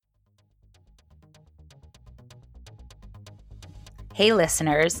Hey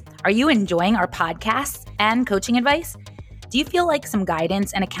listeners, are you enjoying our podcasts and coaching advice? Do you feel like some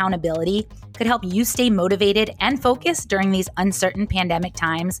guidance and accountability could help you stay motivated and focused during these uncertain pandemic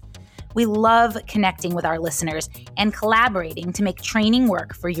times? We love connecting with our listeners and collaborating to make training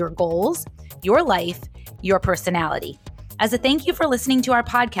work for your goals, your life, your personality. As a thank you for listening to our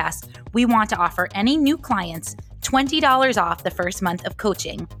podcast, we want to offer any new clients $20 off the first month of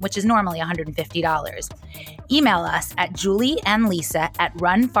coaching, which is normally $150. Email us at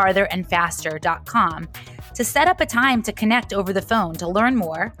julieandlisa@runfartherandfaster.com to set up a time to connect over the phone to learn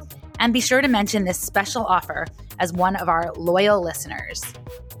more, and be sure to mention this special offer as one of our loyal listeners.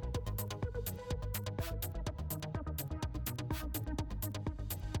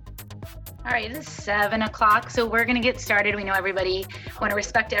 All right, it is 7 o'clock, so we're going to get started. We know everybody want to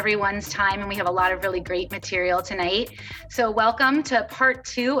respect everyone's time, and we have a lot of really great material tonight. So welcome to part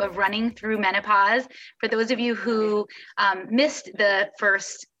 2 of Running Through Menopause. For those of you who missed the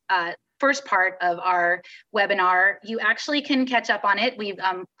first part of our webinar, you actually can catch up on it. We've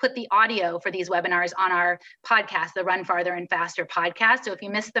put the audio for these webinars on our podcast, the Run Farther and Faster podcast. So if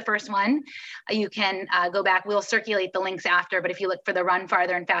you missed the first one, you can go back. We'll circulate the links after, but if you look for the Run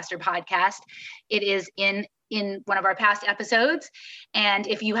Farther and Faster podcast, it is in one of our past episodes. And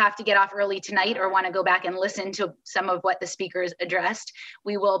if you have to get off early tonight or want to go back and listen to some of what the speakers addressed,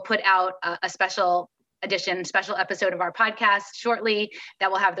 we will put out a special episode of our podcast shortly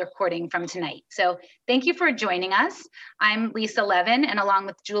that will have the recording from tonight. So thank you for joining us. I'm Lisa Levin, and along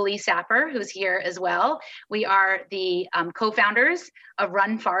with Julie Sapper, who's here as well, we are the co-founders of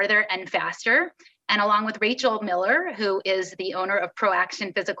Run Farther and Faster. And along with Rachel Miller, who is the owner of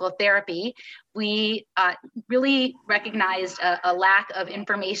ProAction Physical Therapy, we really recognized a lack of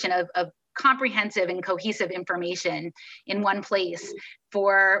information, of comprehensive and cohesive information in one place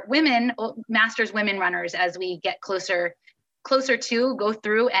for women, Masters women runners, as we get closer to, go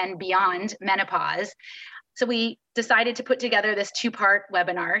through and beyond menopause. So we decided to put together this 2-part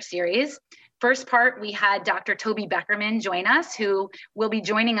webinar series. First part, we had Dr. Toby Beckerman join us, who will be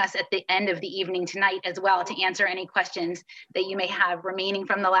joining us at the end of the evening tonight as well to answer any questions that you may have remaining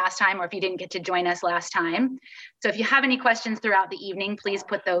from the last time, or if you didn't get to join us last time. So if you have any questions throughout the evening, please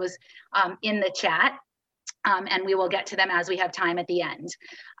put those in the chat. And we will get to them as we have time at the end.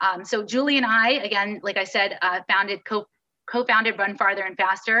 So Julie and I, again, like I said, co-founded Run Farther and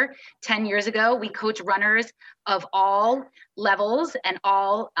Faster 10 years ago. We coach runners of all levels and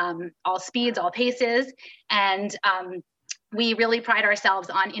all speeds, all paces. And we really pride ourselves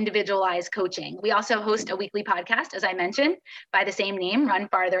on individualized coaching. We also host a weekly podcast, as I mentioned, by the same name, Run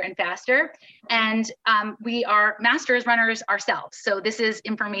Farther and Faster. And we are Masters runners ourselves. So this is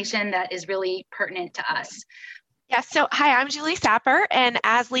information that is really pertinent to us. Yes, so hi, I'm Julie Sapper, and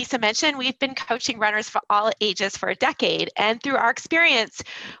as Lisa mentioned, we've been coaching runners for all ages for a decade, and through our experience,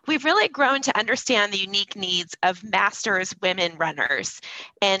 we've really grown to understand the unique needs of Masters women runners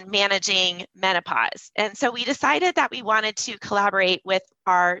and managing menopause. And so we decided that we wanted to collaborate with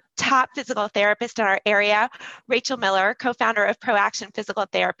our top physical therapist in our area, Rachel Miller, co-founder of ProAction Physical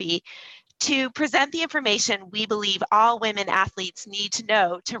Therapy, to present the information we believe all women athletes need to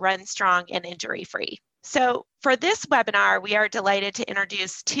know to run strong and injury-free. So for this webinar, we are delighted to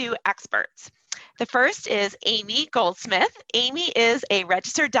introduce 2 experts. The first is Amy Goldsmith. Amy is a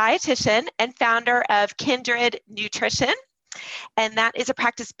registered dietitian and founder of Kindred Nutrition. And that is a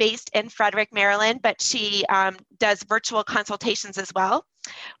practice based in Frederick, Maryland, but she does virtual consultations as well.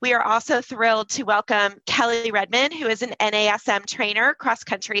 We are also thrilled to welcome Kelly Redmond, who is an NASM trainer,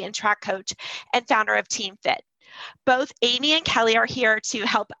 cross-country and track coach, and founder of Team Fit. Both Amy and Kelly are here to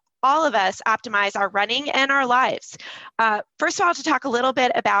help all of us optimize our running and our lives. First of all, to talk a little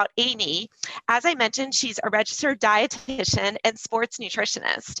bit about Amy, as I mentioned, she's a registered dietitian and sports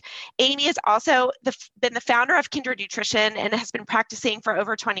nutritionist. Amy has also been the founder of Kindred Nutrition and has been practicing for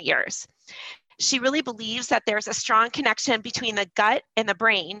over 20 years. She really believes that there's a strong connection between the gut and the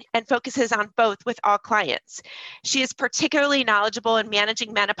brain and focuses on both with all clients. She is particularly knowledgeable in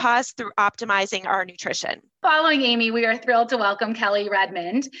managing menopause through optimizing our nutrition. Following Amy, we are thrilled to welcome Kelly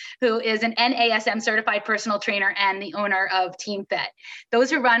Redmond, who is an NASM certified personal trainer and the owner of Team Fit. Those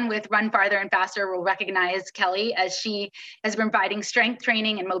who run with Run Farther and Faster will recognize Kelly, as she has been providing strength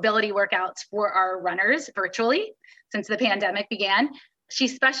training and mobility workouts for our runners virtually since the pandemic began. She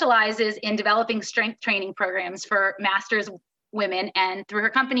specializes in developing strength training programs for Masters women, and through her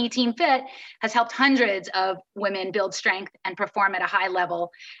company, Team Fit, has helped hundreds of women build strength and perform at a high level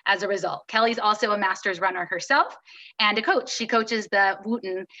as a result. Kelly's also a Masters runner herself and a coach. She coaches the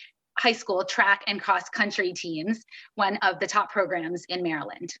Wooten High School track and cross country teams, one of the top programs in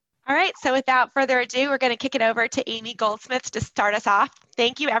Maryland. All right, so without further ado, we're going to kick it over to Amy Goldsmith to start us off.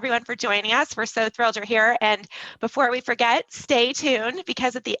 Thank you everyone for joining us. We're so thrilled you're here. And before we forget, stay tuned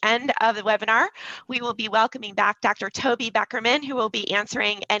because at the end of the webinar, we will be welcoming back Dr. Toby Beckerman, who will be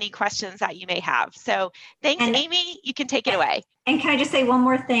answering any questions that you may have. So thanks, Amy. You can take it away. And can I just say one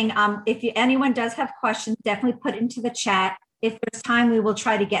more thing? If anyone does have questions, definitely put it into the chat. If there's time, we will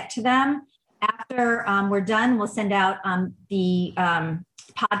try to get to them. After we're done, we'll send out the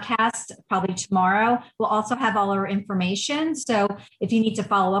podcast probably tomorrow. We'll also have all our information. So if you need to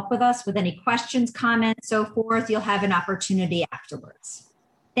follow up with us with any questions, comments, so forth, you'll have an opportunity afterwards.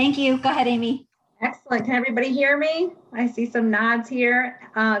 Thank you. Go ahead, Amy. Excellent. Can everybody hear me? I see some nods here.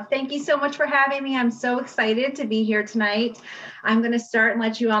 Thank you so much for having me. I'm so excited to be here tonight. I'm going to start and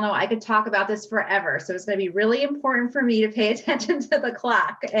let you all know I could talk about this forever. So it's going to be really important for me to pay attention to the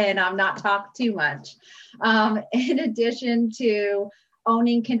clock and not talk too much. In addition to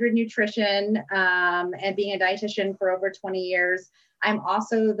owning Kindred Nutrition and being a dietitian for over 20 years, I'm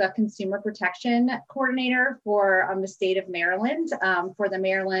also the consumer protection coordinator for the state of Maryland, for the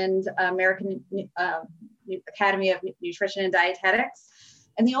Maryland American Academy of Nutrition and Dietetics.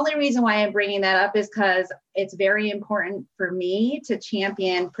 And the only reason why I'm bringing that up is because it's very important for me to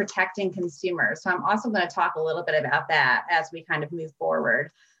champion protecting consumers. So I'm also going to talk a little bit about that as we kind of move forward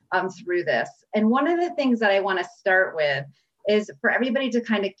through this. And one of the things that I want to start with is for everybody to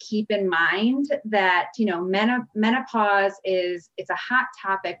kind of keep in mind that, you know, menopause it's a hot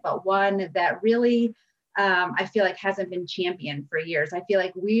topic, but one that really, I feel like hasn't been championed for years. I feel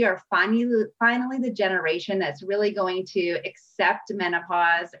like we are finally the generation that's really going to accept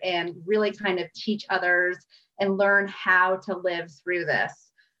menopause and really kind of teach others and learn how to live through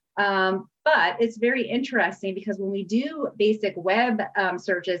this. But it's very interesting because when we do basic web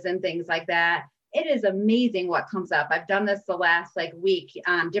searches and things like that, it is amazing what comes up. I've done this the last week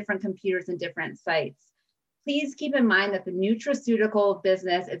on different computers and different sites. Please keep in mind that the nutraceutical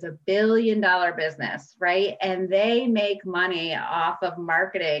business is $1 billion business, right? And they make money off of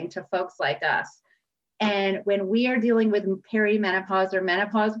marketing to folks like us. And when we are dealing with perimenopause or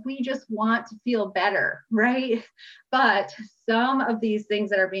menopause, we just want to feel better, right? But some of these things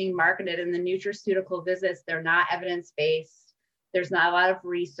that are being marketed in the nutraceutical business, they're not evidence-based. There's not a lot of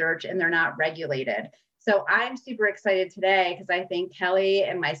research and they're not regulated. So I'm super excited today because I think Kelly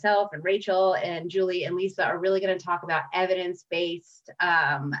and myself and Rachel and Julie and Lisa are really going to talk about evidence-based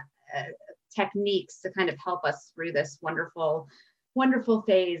techniques to kind of help us through this wonderful, wonderful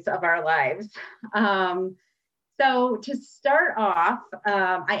phase of our lives. So to start off,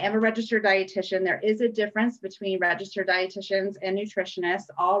 I am a registered dietitian. There is a difference between registered dietitians and nutritionists.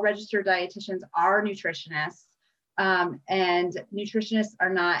 All registered dietitians are nutritionists. And nutritionists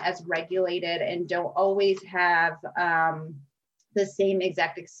are not as regulated and don't always have the same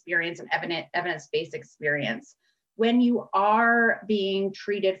exact experience and evidence-based experience. When you are being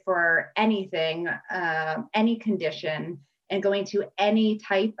treated for anything, any condition, and going to any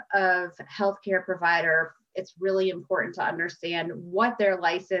type of healthcare provider, it's really important to understand what their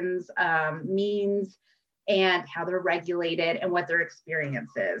license means and how they're regulated and what their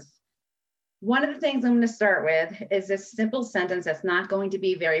experience is. One of the things I'm going to start with is this simple sentence that's not going to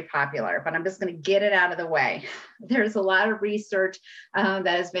be very popular, but I'm just going to get it out of the way. There's a lot of research that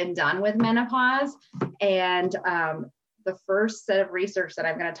has been done with menopause. And the first set of research that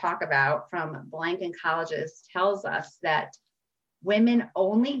I'm going to talk about from Blanken Colleges tells us that women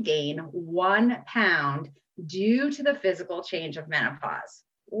only gain 1 pound due to the physical change of menopause.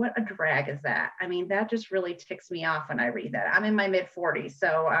 What a drag is that? I mean, that just really ticks me off when I read that. I'm in my mid 40s,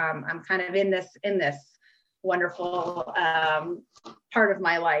 so I'm kind of in this wonderful part of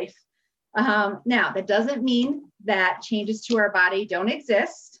my life. Now, that doesn't mean that changes to our body don't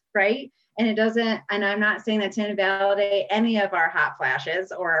exist, right? And it doesn't, and I'm not saying that to invalidate any of our hot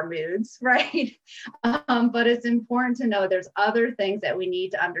flashes or our moods, right? But it's important to know there's other things that we need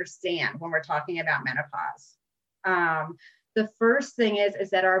to understand when we're talking about menopause. The first thing is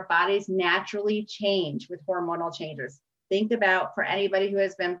that our bodies naturally change with hormonal changes. Think about, for anybody who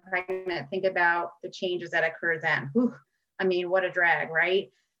has been pregnant, think about the changes that occur then. Whew, I mean, what a drag,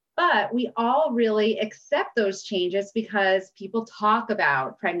 right? But we all really accept those changes because people talk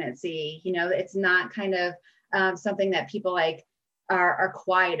about pregnancy. You know, it's not kind of something that people are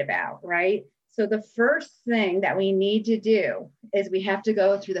quiet about, right? So the first thing that we need to do is we have to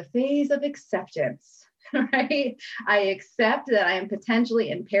go through the phase of acceptance. Right? I accept that I am potentially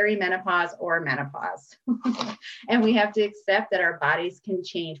in perimenopause or menopause. And we have to accept that our bodies can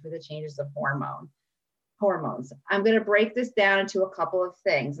change with the changes of hormones. I'm going to break this down into a couple of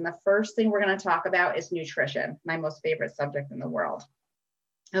things. And the first thing we're going to talk about is nutrition, my most favorite subject in the world.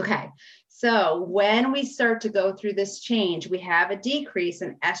 Okay, so when we start to go through this change, we have a decrease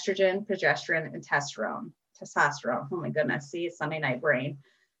in estrogen, progesterone, and testosterone. Oh my goodness, see, it's Sunday night brain.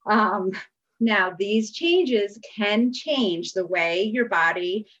 Now, these changes can change the way your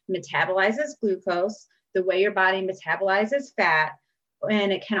body metabolizes glucose, the way your body metabolizes fat,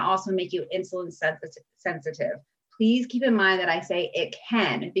 and it can also make you insulin sensitive. Please keep in mind that I say it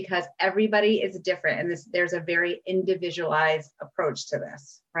can, because everybody is different, and there's a very individualized approach to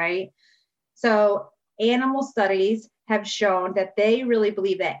this, right? So animal studies have shown that they really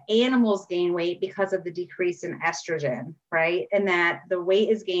believe that animals gain weight because of the decrease in estrogen, right? And that the weight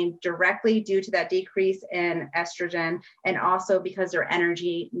is gained directly due to that decrease in estrogen, and also because their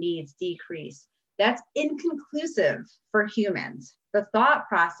energy needs decrease. That's inconclusive for humans. The thought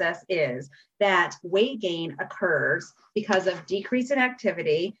process is that weight gain occurs because of decrease in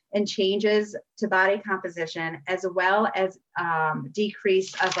activity and changes to body composition, as well as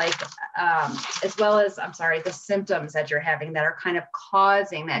decrease of the symptoms that you're having that are kind of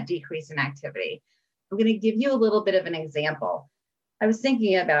causing that decrease in activity. I'm going to give you a little bit of an example. I was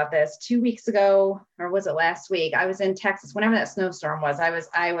thinking about this 2 weeks ago, or was it last week? I was in Texas, whenever that snowstorm was, I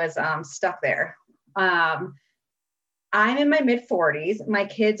was stuck there. I'm in my mid 40s. My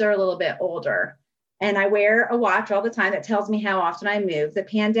kids are a little bit older, and I wear a watch all the time that tells me how often I move. The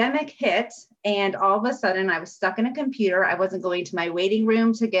pandemic hit, and all of a sudden I was stuck in a computer. I wasn't going to my waiting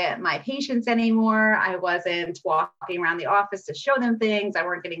room to get my patients anymore. I wasn't walking around the office to show them things. I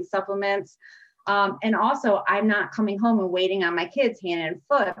weren't getting supplements. And also, I'm not coming home and waiting on my kids hand and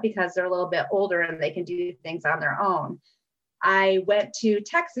foot because they're a little bit older and they can do things on their own. I went to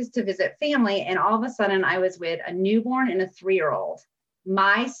Texas to visit family, and all of a sudden I was with a newborn and a 3-year-old.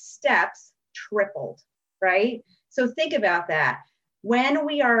 My steps tripled, right? So think about that. When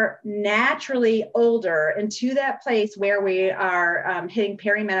we are naturally older and to that place where we are hitting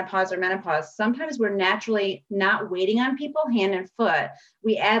perimenopause or menopause, sometimes we're naturally not waiting on people hand and foot.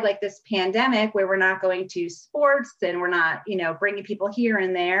 We add like this pandemic where we're not going to sports and we're not, bringing people here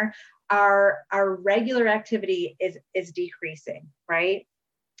and there. Our regular activity is decreasing, right?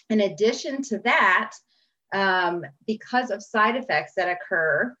 In addition to that, because of side effects that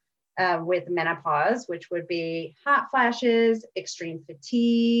occur with menopause, which would be hot flashes, extreme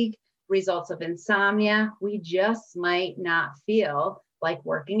fatigue, results of insomnia, we just might not feel like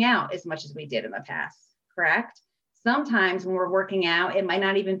working out as much as we did in the past, correct? Sometimes when we're working out, it might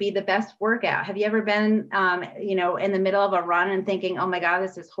not even be the best workout. Have you ever been, in the middle of a run and thinking, oh my God,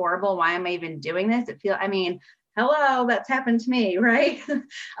 this is horrible. Why am I even doing this? Hello, that's happened to me, right?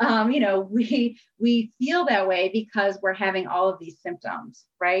 We feel that way because we're having all of these symptoms,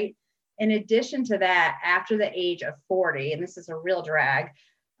 right? In addition to that, after the age of 40, and this is a real drag,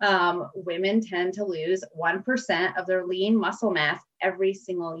 women tend to lose 1% of their lean muscle mass every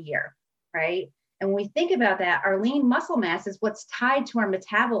single year, right? And when we think about that, our lean muscle mass is what's tied to our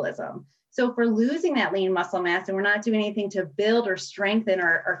metabolism. So if we're losing that lean muscle mass and we're not doing anything to build or strengthen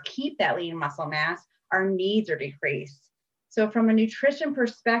or keep that lean muscle mass, our needs are decreased. So from a nutrition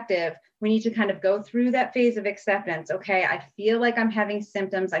perspective, we need to kind of go through that phase of acceptance. Okay, I feel like I'm having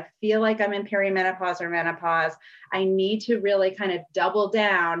symptoms. I feel like I'm in perimenopause or menopause. I need to really kind of double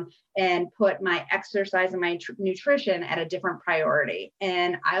down and put my exercise and my nutrition at a different priority.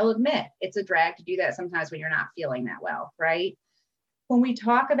 And I'll admit, it's a drag to do that sometimes when you're not feeling that well, right? When we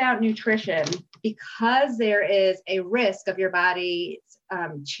talk about nutrition, because there is a risk of your body's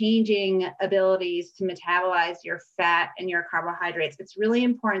changing abilities to metabolize your fat and your carbohydrates, it's really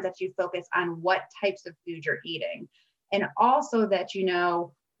important that you focus on what types of food you're eating, and also that you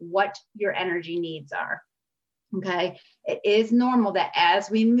know what your energy needs are. Okay, it is normal that as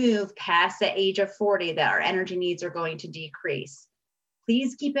we move past the age of 40, that our energy needs are going to decrease.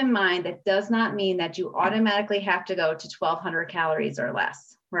 Please keep in mind that does not mean that you automatically have to go to 1,200 calories or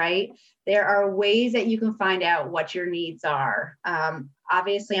less, right? There are ways that you can find out what your needs are.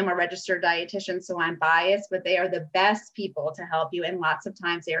 Obviously, I'm a registered dietitian, so I'm biased, but they are the best people to help you. And lots of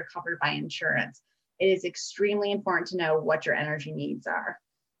times they are covered by insurance. It is extremely important to know what your energy needs are.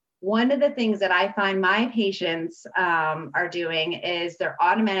 One of the things that I find my patients are doing is they're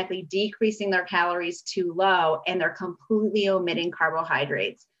automatically decreasing their calories too low and they're completely omitting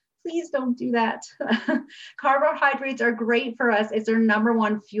carbohydrates. Please don't do that. Carbohydrates are great for us. It's our number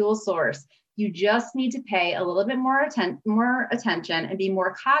one fuel source. You just need to pay a little bit more attention and be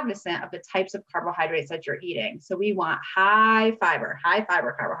more cognizant of the types of carbohydrates that you're eating. So we want high fiber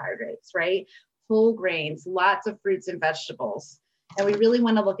carbohydrates, right? Whole grains, lots of fruits and vegetables. And we really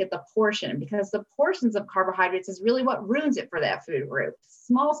want to look at the portion, because the portions of carbohydrates is really what ruins it for that food group.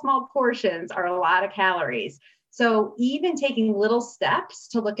 Small portions are a lot of calories. So even taking little steps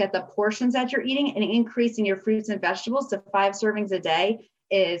to look at the portions that you're eating and increasing your fruits and vegetables to 5 servings a day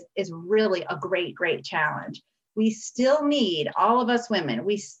is really a great, great challenge. We still need, all of us women,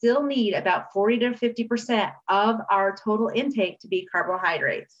 we still need about 40 to 50% of our total intake to be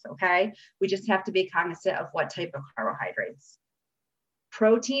carbohydrates, okay? We just have to be cognizant of what type of carbohydrates.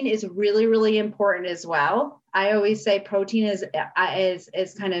 Protein is really, really important as well. I always say protein is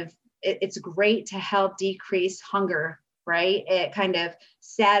kind of, it's great to help decrease hunger, right? It kind of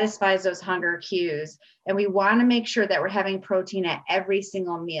satisfies those hunger cues. And we want to make sure that we're having protein at every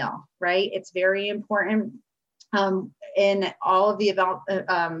single meal, right? It's very important in all of the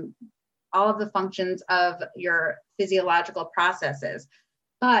functions of your physiological processes.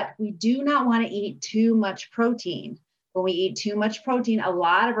 But we do not want to eat too much protein. When we eat too much protein, a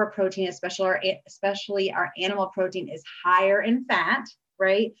lot of our protein, especially our animal protein, is higher in fat,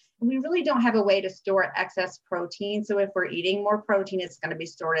 right? And we really don't have a way to store excess protein. So if we're eating more protein, it's going to be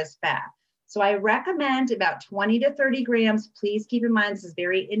stored as fat. So I recommend about 20 to 30 grams. Please keep in mind, this is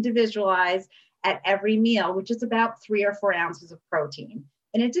very individualized at every meal, which is about 3 or 4 ounces of protein.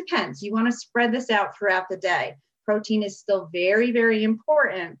 And it depends. You want to spread this out throughout the day. Protein is still very, very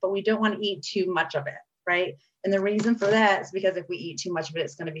important, but we don't want to eat too much of it, right? And the reason for that is because if we eat too much of it,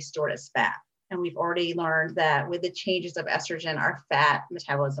 it's going to be stored as fat. And we've already learned that with the changes of estrogen, our fat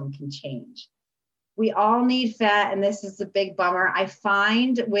metabolism can change. We all need fat, and this is the big bummer. I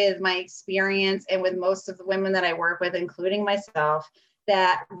find with my experience and with most of the women that I work with, including myself,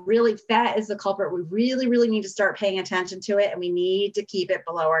 that really fat is the culprit. We really, really need to start paying attention to it, and we need to keep it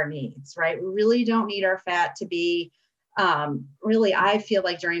below our needs, right? We really don't need our fat to be really, I feel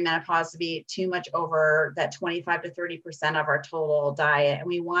like during menopause to be too much over that 25 to 30% of our total diet. And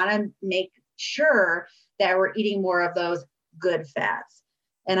we want to make sure that we're eating more of those good fats.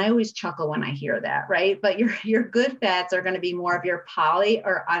 And I always chuckle when I hear that, right? But your good fats are going to be more of your poly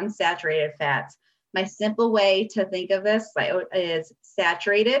or unsaturated fats. My simple way to think of this is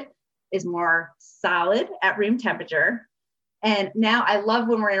saturated is more solid at room temperature. And now I love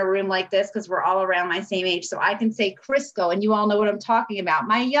when we're in a room like this because we're all around my same age. So I can say Crisco and you all know what I'm talking about.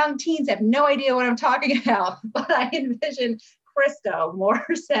 My young teens have no idea what I'm talking about, but I envision Crisco more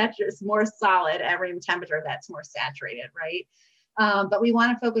saturated, more solid at room temperature. That's more saturated, right? But we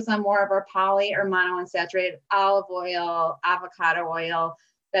want to focus on more of our poly or monounsaturated olive oil, avocado oil,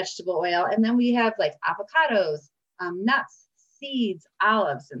 vegetable oil. And then we have like avocados, nuts, seeds,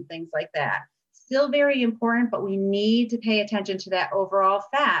 olives, and things like that. Still very important, but we need to pay attention to that overall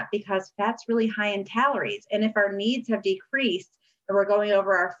fat because fat's really high in calories. And if our needs have decreased and we're going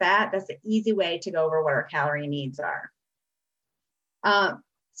over our fat, that's an easy way to go over what our calorie needs are.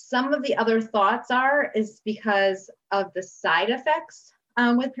 Some of the other thoughts is because of the side effects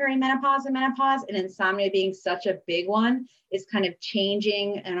with perimenopause and menopause, and insomnia being such a big one, is kind of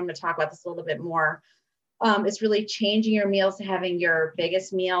changing, and I'm going to talk about this a little bit more. It's really changing your meals to having your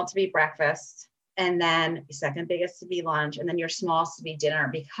biggest meal to be breakfast, and then your second biggest to be lunch, and then your smallest to be dinner.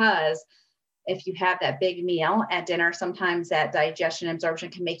 Because if you have that big meal at dinner, sometimes that digestion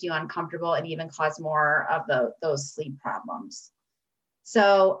absorption can make you uncomfortable and even cause more of those sleep problems.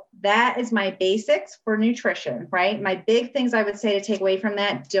 So that is my basics for nutrition, right? My big things I would say to take away from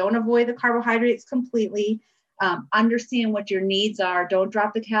that: don't avoid the carbohydrates completely. Understand what your needs are. Don't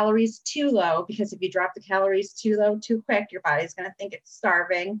drop the calories too low, because if you drop the calories too low too quick, your body's going to think it's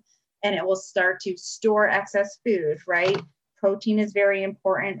starving and it will start to store excess food, right? Protein is very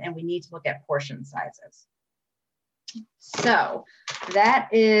important, and we need to look at portion sizes. So that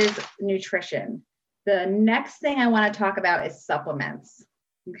is nutrition. The next thing I want to talk about is supplements,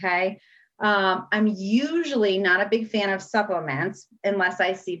 okay? I'm usually not a big fan of supplements unless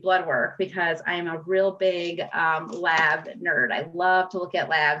I see blood work, because I am a real big lab nerd. I love to look at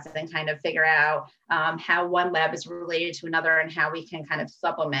labs and kind of figure out how one lab is related to another and how we can kind of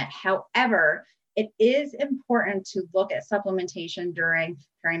supplement. However, it is important to look at supplementation during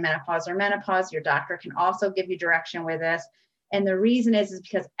perimenopause or menopause. Your doctor can also give you direction with this. And the reason is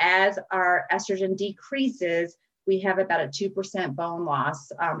because as our estrogen decreases, we have about a 2% bone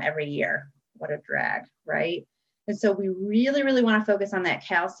loss every year. What a drag, right? And so we really, really want to focus on that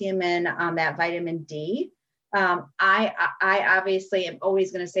calcium and that vitamin D. I obviously am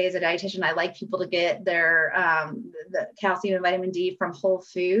always going to say, as a dietitian, I like people to get their the calcium and vitamin D from whole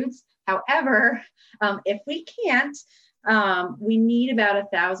foods. However, if we can't, we need about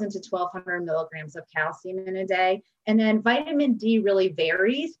 1,000 to 1,200 milligrams of calcium in a day. And then vitamin D really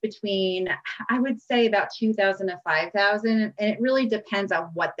varies between, I would say, about 2,000 to 5,000. And it really depends on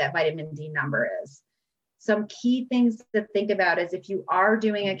what that vitamin D number is. Some key things to think about is if you are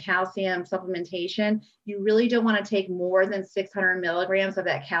doing a calcium supplementation, you really don't want to take more than 600 milligrams of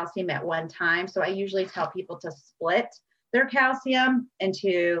that calcium at one time. So I usually tell people to split their calcium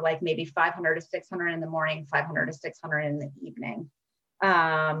into like maybe 500 to 600 in the morning, 500 to 600 in the evening.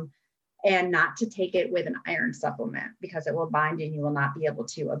 And not to take it with an iron supplement because it will bind and you will not be able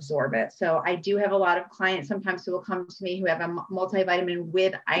to absorb it. So I do have a lot of clients sometimes who will come to me who have a multivitamin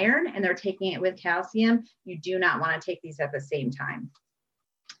with iron and they're taking it with calcium. You do not want to take these at the same time.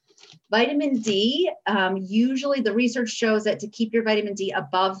 Vitamin D, usually the research shows that to keep your vitamin D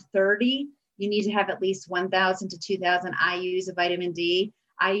above 30, you need to have at least 1,000 to 2,000 IUs of vitamin D.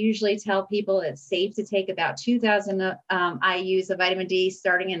 I usually tell people it's safe to take about 2,000 IUs of vitamin D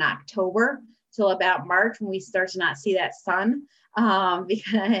starting in October till about March when we start to not see that sun, and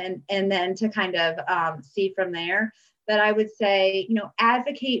then to kind of see from there. But I would say,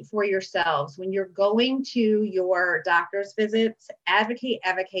 advocate for yourselves. When you're going to your doctor's visits, advocate.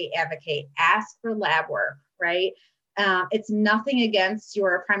 Ask for lab work, right? It's nothing against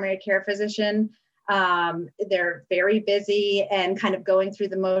your primary care physician. They're very busy and kind of going through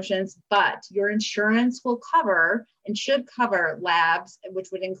the motions, but your insurance will cover and should cover labs, which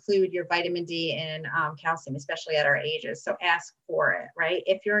would include your vitamin D and calcium, especially at our ages. So ask for it, right?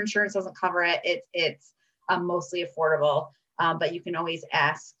 If your insurance doesn't cover it, it's mostly affordable, but you can always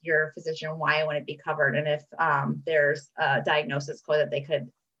ask your physician why it wouldn't be covered and if there's a diagnosis code that they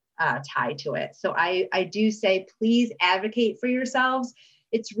could tie to it. So I do say, please advocate for yourselves.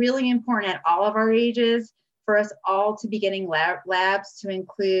 It's really important at all of our ages for us all to be getting labs to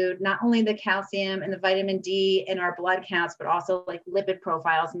include not only the calcium and the vitamin D in our blood counts, but also like lipid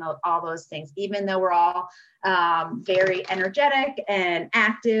profiles and all those things. Even though we're all very energetic and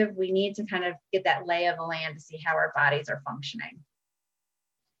active, we need to kind of get that lay of the land to see how our bodies are functioning.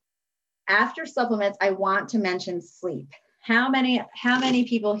 After supplements, I want to mention sleep. How many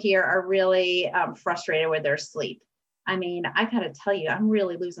people here are really frustrated with their sleep? I mean, I gotta tell you, I'm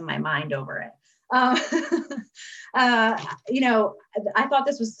really losing my mind over it. I thought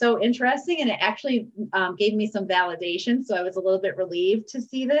this was so interesting and it actually gave me some validation. So I was a little bit relieved to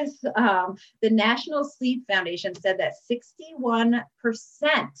see this. The National Sleep Foundation said that 61%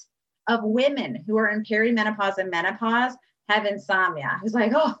 of women who are in perimenopause and menopause have insomnia. It's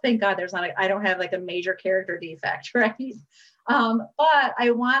like, oh, thank God I don't have like a major character defect, right? But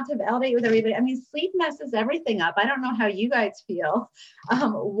I want to validate with everybody. I mean, sleep messes everything up. I don't know how you guys feel.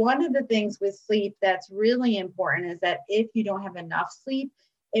 One of the things with sleep that's really important is that if you don't have enough sleep,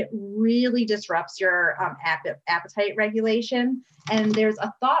 it really disrupts your appetite regulation. And there's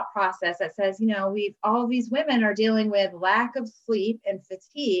a thought process that says, all these women are dealing with lack of sleep and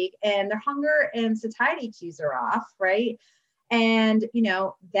fatigue, and their hunger and satiety cues are off, right? And,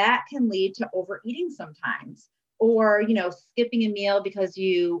 that can lead to overeating sometimes. Or, skipping a meal because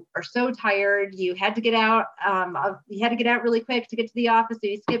you are so tired, you had to get out, really quick to get to the office, so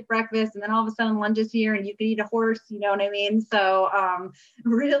you skip breakfast, and then all of a sudden lunch is here and you can eat a horse, you know what I mean? So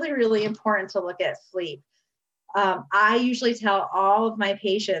really, really important to look at sleep. I usually tell all of my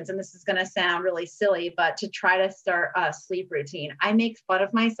patients, and this is gonna sound really silly, but to try to start a sleep routine. I make fun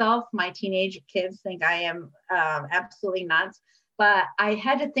of myself. My teenage kids think I am absolutely nuts, but I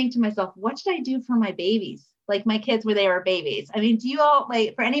had to think to myself, what should I do for my babies? Like my kids when they were babies. I mean, do you all,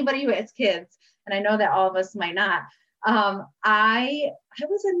 like, for anybody who has kids, and I know that all of us might not, I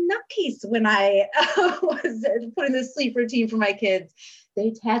was a nutcase when I was putting the sleep routine for my kids.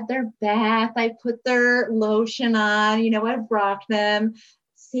 They had their bath, I put their lotion on, I rocked them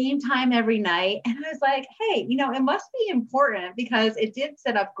same time every night. And I was like, hey, it must be important because it did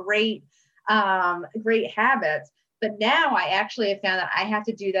set up great habits. But now I actually have found that I have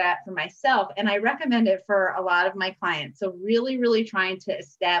to do that for myself, and I recommend it for a lot of my clients. So really, really trying to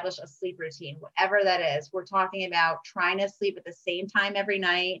establish a sleep routine, whatever that is. We're talking about trying to sleep at the same time every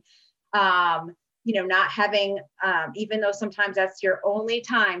night, not having, even though sometimes that's your only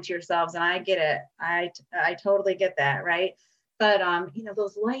time to yourselves, and I get it. I totally get that, right? But,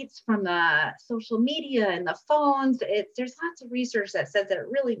 those lights from the social media and the phones, there's lots of research that says that it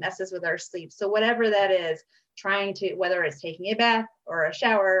really messes with our sleep. So whatever that is, trying to, whether it's taking a bath or a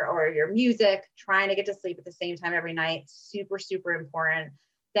shower or your music, trying to get to sleep at the same time every night, super, super important.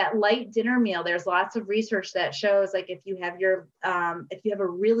 That light dinner meal, there's lots of research that shows like if you have a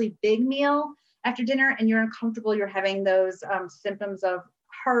really big meal after dinner and you're uncomfortable, you're having those symptoms of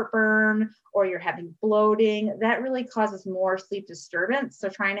heartburn or you're having bloating, that really causes more sleep disturbance. So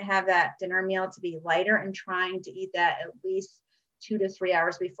trying to have that dinner meal to be lighter and trying to eat that at least 2 to 3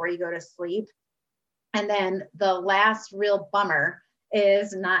 hours before you go to sleep. And then the last real bummer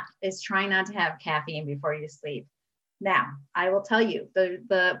is trying not to have caffeine before you sleep. Now, I will tell you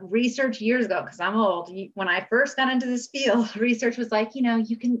the research years ago, because I'm old, when I first got into this field, research was like, you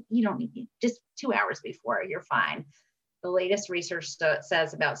don't need just 2 hours before, you're fine. The latest research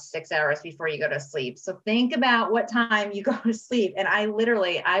says about 6 hours before you go to sleep. So think about what time you go to sleep. And I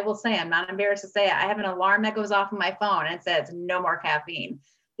will say, I'm not embarrassed to say it, I have an alarm that goes off on my phone and says no more caffeine,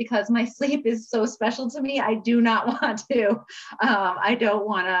 because my sleep is so special to me. I do not want to, I don't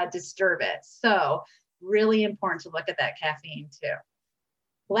want to disturb it. So really important to look at that caffeine too.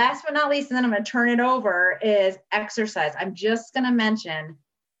 Last but not least, and then I'm going to turn it over, is exercise. I'm just going to mention,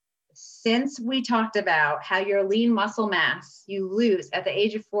 since we talked about how your lean muscle mass you lose at the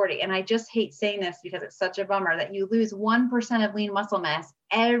age of 40, and I just hate saying this because it's such a bummer that you lose 1% of lean muscle mass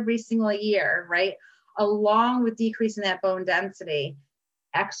every single year, right? Along with decreasing that bone density,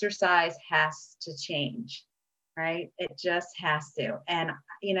 exercise has to change, right? It just has to. And,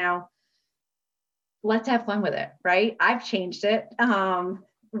 let's have fun with it, right? I've changed it.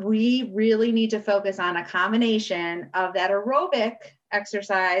 We really need to focus on a combination of that aerobic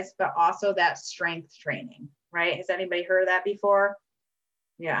exercise, but also that strength training, right? Has anybody heard of that before?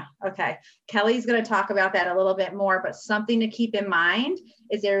 Yeah, okay. Kelly's going to talk about that a little bit more, but something to keep in mind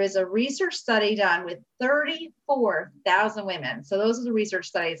is there is a research study done with 34,000 women. So those are the research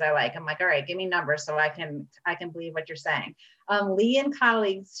studies I like. I'm like, all right, give me numbers so I can believe what you're saying. Lee and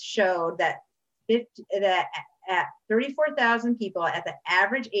colleagues showed that at 34,000 people at the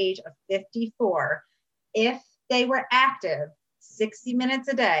average age of 54, if they were active 60 minutes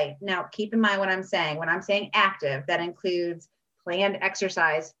a day. Now, keep in mind what I'm saying. When I'm saying active, that includes planned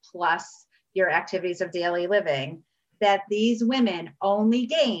exercise plus your activities of daily living, that these women only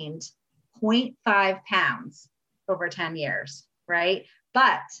gained 0.5 pounds over 10 years, right?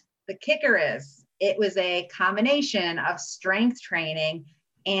 But the kicker is it was a combination of strength training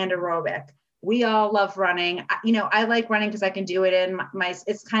and aerobic. We all love running. I like running because I can do it in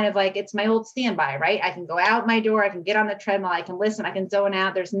it's kind of like, it's my old standby, right? I can go out my door, I can get on the treadmill, I can listen, I can zone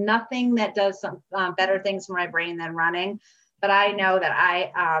out. There's nothing that does some better things for my brain than running. But I know that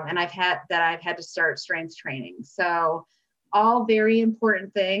I've had to start strength training. So all very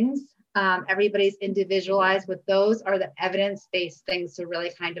important things. Everybody's individualized, but those are the evidence-based things to really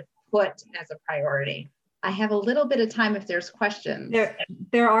kind of put as a priority. I have a little bit of time if there's questions.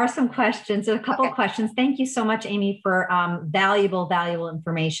 There are some questions, a couple of questions. Thank you so much, Amy, for valuable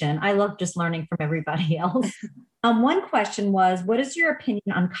information. I love just learning from everybody else. One question was, what is your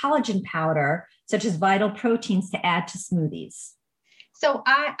opinion on collagen powder, such as Vital Proteins, to add to smoothies? So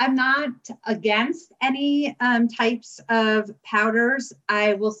I'm not against any types of powders.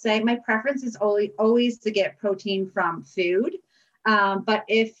 I will say my preference is always to get protein from food. But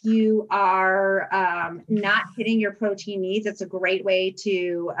if you are not hitting your protein needs, it's a great way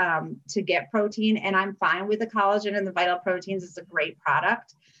to get protein. And I'm fine with the collagen and the Vital Proteins. It's a great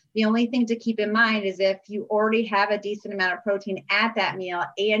product. The only thing to keep in mind is if you already have a decent amount of protein at that meal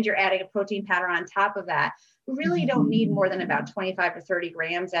and you're adding a protein powder on top of that, we really don't need more than about 25 to 30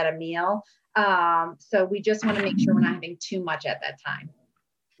 grams at a meal. So we just want to make sure we're not having too much at that time.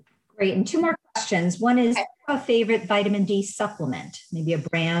 Great. And two more questions. One is a favorite vitamin D supplement, maybe a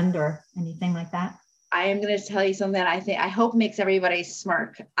brand or anything like that? I am going to tell you something that I hope makes everybody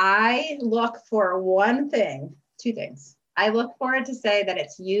smirk. I look for two things. I look for it to say that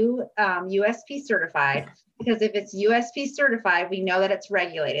it's USP certified, because if it's USP certified, we know that it's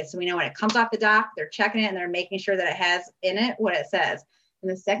regulated. So we know when it comes off the dock, they're checking it and they're making sure that it has in it what it says. And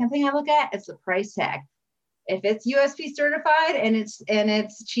the second thing I look at is the price tag. If it's USP certified and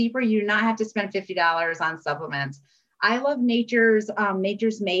it's cheaper, you do not have to spend $50 on supplements. I love Nature's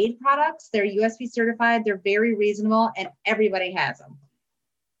Made products. They're USP certified. They're very reasonable and everybody has them.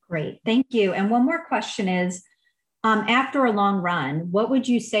 Great. Thank you. And one more question is, after a long run, what would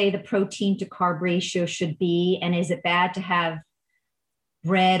you say the protein to carb ratio should be? And is it bad to have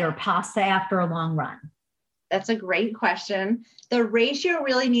bread or pasta after a long run? That's a great question. The ratio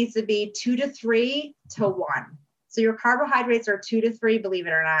really needs to be 2 to 3 to 1. So your carbohydrates are 2 to 3, believe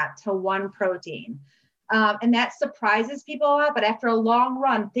it or not, to 1 protein. And that surprises people a lot, but after a long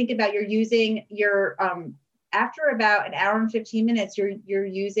run, think about after about an hour and 15 minutes, you're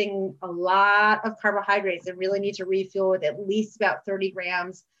using a lot of carbohydrates and really need to refuel with at least about 30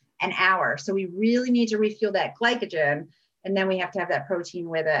 grams an hour. So we really need to refuel that glycogen. And then we have to have that protein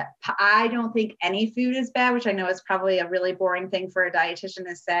with it. I don't think any food is bad, which I know is probably a really boring thing for a dietitian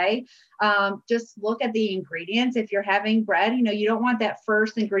to say. Just look at the ingredients. If you're having bread, you don't want that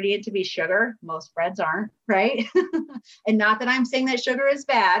first ingredient to be sugar. Most breads aren't, right? And not that I'm saying that sugar is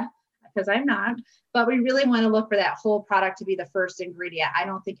bad. because I'm not, but we really want to look for that whole product to be the first ingredient. I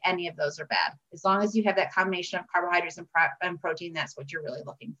don't think any of those are bad. As long as you have that combination of carbohydrates and protein, that's what you're really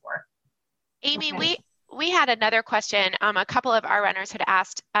looking for. Amy, Okay. we had another question. A couple of our runners had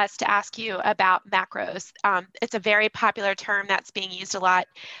asked us to ask you about macros. It's a very popular term that's being used a lot,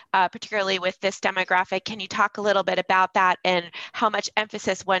 particularly with this demographic. Can you talk a little bit about that and how much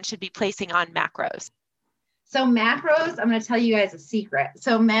emphasis one should be placing on macros? So macros, I'm going to tell you guys a secret.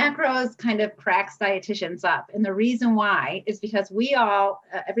 So macros kind of cracks dietitians up. And the reason why is because we all,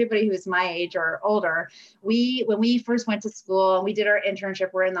 everybody who is my age or older, when we first went to school and we did our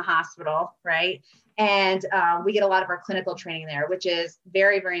internship, we're in the hospital, right? And we get a lot of our clinical training there, which is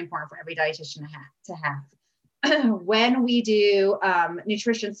very, very important for every dietitian to have. When we do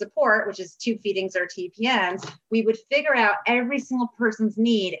nutrition support, which is tube feedings or TPNs, we would figure out every single person's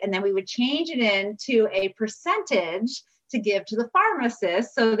need, and then we would change it into a percentage to give to the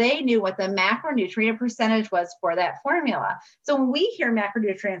pharmacist so they knew what the macronutrient percentage was for that formula. So when we hear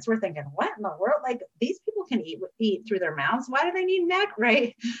macronutrients, we're thinking, what in the world? Like, these people can eat through their mouths. Why do they need macro,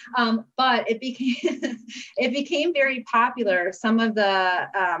 right? But it became very popular. Some of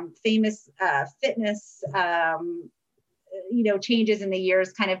the famous fitness changes in the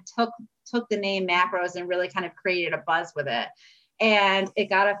years kind of took the name macros and really kind of created a buzz with it. And it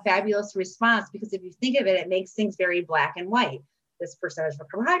got a fabulous response because if you think of it, it makes things very black and white. This percentage of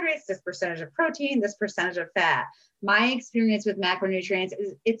carbohydrates, this percentage of protein, this percentage of fat. My experience with macronutrients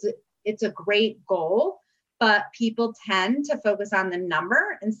is it's a great goal, but people tend to focus on the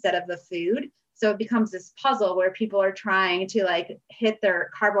number instead of the food. So it becomes this puzzle where people are trying to like hit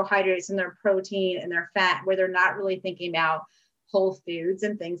their carbohydrates and their protein and their fat, where they're not really thinking about whole foods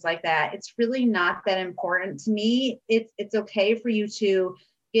and things like that. It's really not that important to me. It's okay for you to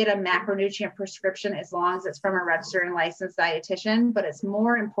get a macronutrient prescription as long as it's from a registered and licensed dietitian, but it's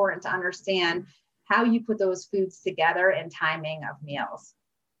more important to understand how you put those foods together and timing of meals.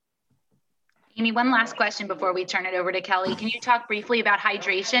 Amy, one last question before we turn it over to Kelly. Can you talk briefly about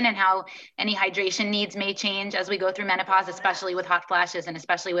hydration and how any hydration needs may change as we go through menopause, especially with hot flashes and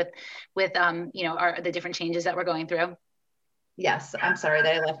especially with the different changes that we're going through? Yes, I'm sorry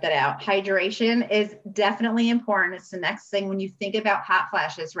that I left that out. Hydration is definitely important. It's the next thing when you think about hot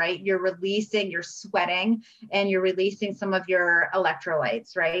flashes, right? You're sweating, and you're releasing some of your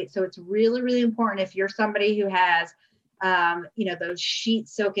electrolytes, right? So it's really, really important if you're somebody who has, those sheet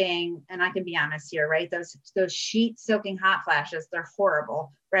soaking, and I can be honest here, right? Those sheet soaking hot flashes, they're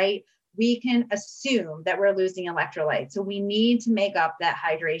horrible, right? We can assume that we're losing electrolytes. So we need to make up that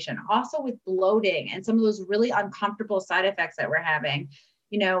hydration. Also with bloating and some of those really uncomfortable side effects that we're having,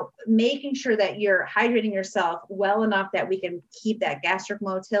 making sure that you're hydrating yourself well enough that we can keep that gastric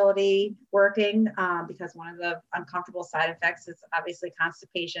motility working, because one of the uncomfortable side effects is obviously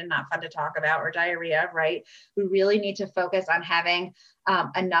constipation, not fun to talk about, or diarrhea, right? We really need to focus on having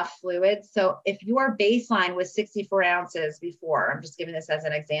enough fluids. So if your baseline was 64 ounces before, I'm just giving this as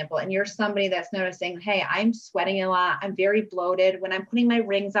an example, and you're somebody that's noticing, hey, I'm sweating a lot, I'm very bloated, when I'm putting my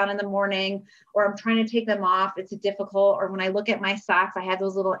rings on in the morning, or I'm trying to take them off, it's difficult, or when I look at my socks, I have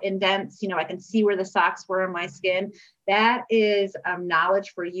those little indents, I can see where the socks were in my skin. That is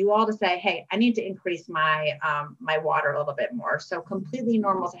knowledge for you all to say, hey, I need to increase my my water a little bit more. So completely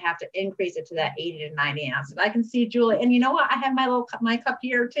normal to have to increase it to that 80 to 90 ounces. I can see Julie, and you know what? I have my cup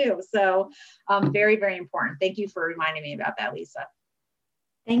here too. So very, very important. Thank you for reminding me about that, Lisa.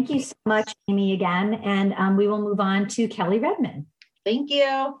 Thank you so much, Amy, again. And we will move on to Kelly Redmond. Thank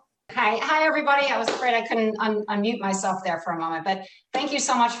you. Hi, everybody. I was afraid I couldn't unmute myself there for a moment, but thank you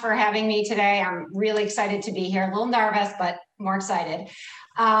so much for having me today. I'm really excited to be here. A little nervous, but more excited.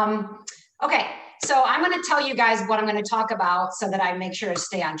 Okay, so I'm going to tell you guys what I'm going to talk about so that I make sure to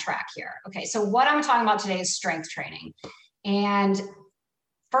stay on track here. Okay, so what I'm talking about today is strength training. And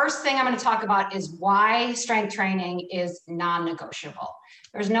first thing I'm going to talk about is why strength training is non-negotiable.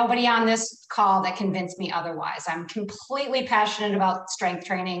 There's nobody on this call that convinced me otherwise. I'm completely passionate about strength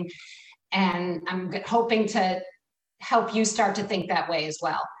training, and I'm hoping to help you start to think that way as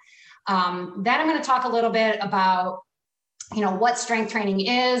well. Then I'm going to talk a little bit about, what strength training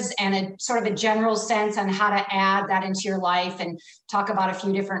is and a sort of a general sense on how to add that into your life, and talk about a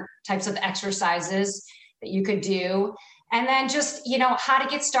few different types of exercises that you could do. And then just, how to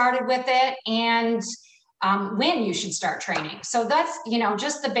get started with it, and when you should start training. So that's,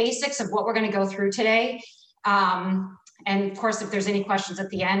 just the basics of what we're going to go through today. And of course, if there's any questions at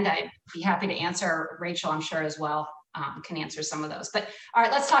the end, I'd be happy to answer. Rachel, I'm sure as well, can answer some of those. But all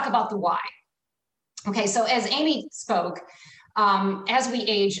right, let's talk about the why. Okay, so as Amy spoke, as we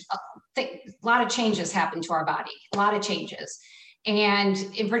age, a lot of changes happen to our body, a lot of changes. And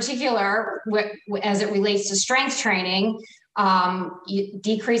in particular, as it relates to strength training,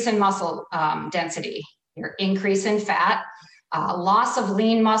 decrease in muscle density, your increase in fat, loss of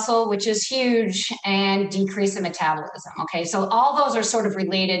lean muscle, which is huge, and decrease in metabolism. Okay, so all those are sort of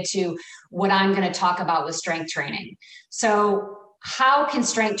related to what I'm going to talk about with strength training. So how can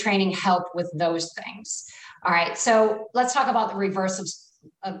strength training help with those things? All right, so let's talk about the reverse of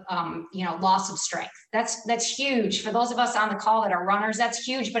loss of strength. That's huge for those of us on the call that are runners. That's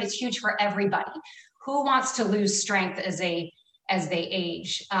huge, but it's huge for everybody. Who wants to lose strength as they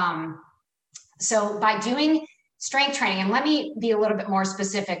age? So by doing strength training, and let me be a little bit more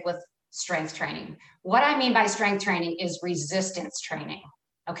specific with strength training. What I mean by strength training is resistance training.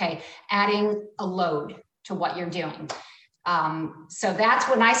 Okay, adding a load to what you're doing. So that's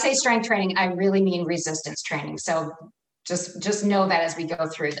when I say strength training, I really mean resistance training. So just know that as we go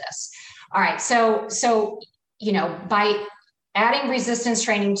through this. All right. So by adding resistance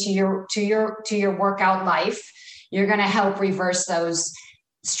training to your workout life, you're going to help reverse those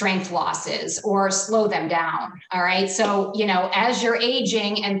strength losses or slow them down. All right. So, as you're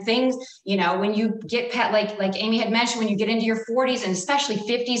aging and things, when you get like Amy had mentioned, when you get into your 40s and especially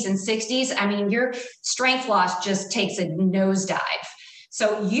 50s and 60s, I mean, your strength loss just takes a nosedive.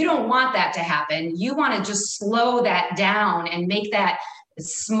 So you don't want that to happen. You want to just slow that down and make that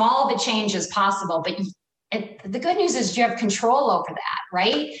as small of a change as possible. But the good news is you have control over that,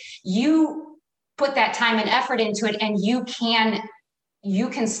 right? You put that time and effort into it, and you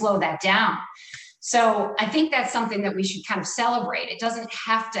can slow that down. So I think that's something that we should kind of celebrate. It doesn't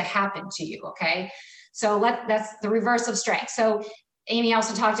have to happen to you, okay? So that's the reverse of strength. So Amy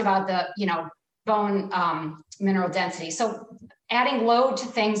also talked about the, bone mineral density. So adding load to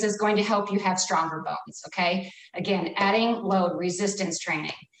things is going to help you have stronger bones, okay? Again, adding load, resistance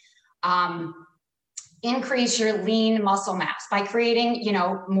training. Increase your lean muscle mass by creating,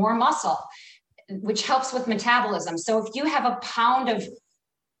 more muscle, which helps with metabolism. So if you have a pound of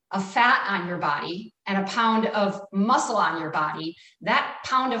fat on your body and a pound of muscle on your body, that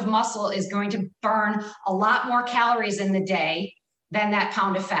pound of muscle is going to burn a lot more calories in the day than that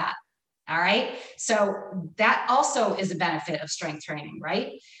pound of fat. All right. So that also is a benefit of strength training,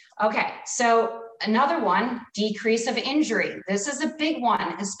 right? Okay. So another one, decrease of injury. This is a big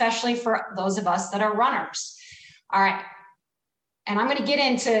one, especially for those of us that are runners. All right. And I'm going to get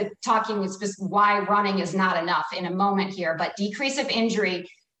into talking why running is not enough in a moment here, but decrease of injury.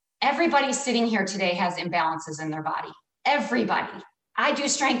 Everybody sitting here today has imbalances in their body. Everybody. I do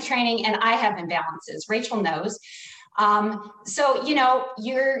strength training and I have imbalances. Rachel knows. So,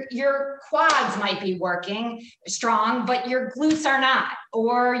 your quads might be working strong, but your glutes are not,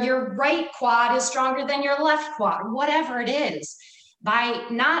 or your right quad is stronger than your left quad, whatever it is. By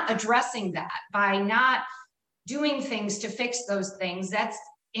not addressing that, by not doing things to fix those things, that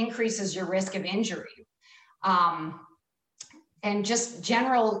increases your risk of injury. And just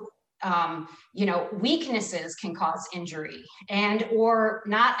general weaknesses can cause injury or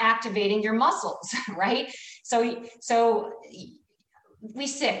not activating your muscles, right? So we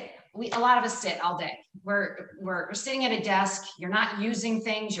sit, a lot of us sit all day. We're sitting at a desk, you're not using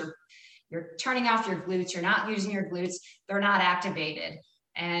things, you're turning off your glutes, you're not using your glutes, they're not activated.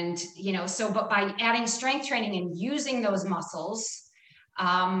 And, but by adding strength training and using those muscles,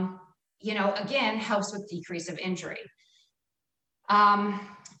 again, helps with decrease of injury.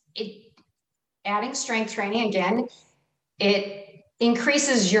 Adding strength training, again, it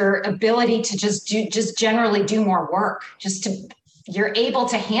increases your ability to just generally do more work, you're able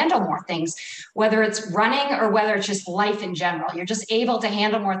to handle more things, whether it's running or whether it's just life in general. You're just able to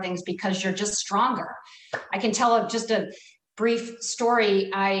handle more things because you're just stronger. I can tell just a brief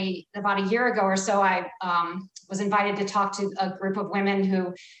story. About a year ago or so, I was invited to talk to a group of women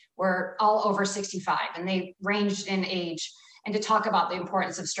who were all over 65, and they ranged in age, and to talk about the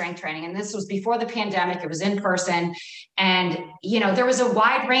importance of strength training. And this was before the pandemic, it was in person. And, there was a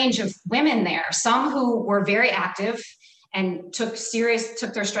wide range of women there, some who were very active and took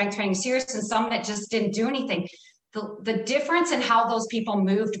their strength training serious, and some that just didn't do anything. The difference in how those people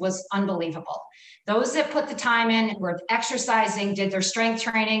moved was unbelievable. Those that put the time in, were exercising, did their strength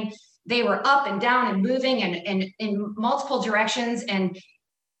training, they were up and down and moving and in multiple directions, and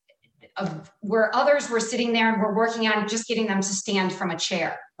where others were sitting there and were working on just getting them to stand from a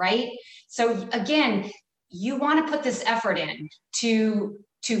chair, right? So again, you want to put this effort in to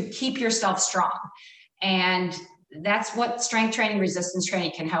keep yourself strong. And that's what strength training, resistance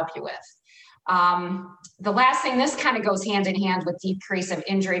training can help you with. The last thing, this kind of goes hand in hand with decrease of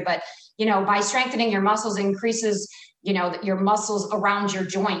injury, but by strengthening your muscles, increases your muscles around your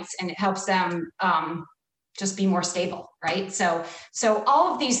joints, and it helps them just be more stable, right? So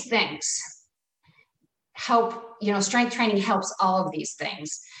all of these things help, strength training helps all of these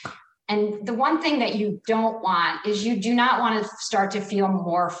things. And the one thing that you don't want is you do not want to start to feel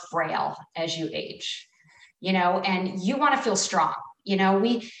more frail as you age, and you want to feel strong.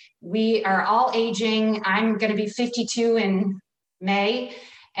 We are all aging. I'm going to be 52 in May.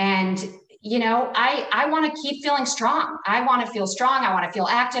 And, I want to keep feeling strong. I want to feel strong. I want to feel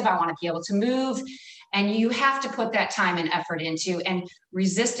active. I want to be able to move. And you have to put that time and effort into, and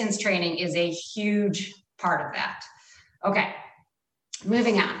resistance training is a huge part of that. Okay,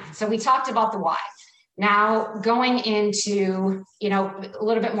 moving on. So we talked about the why. Now going into, a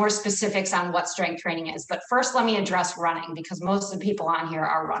little bit more specifics on what strength training is. But first, let me address running, because most of the people on here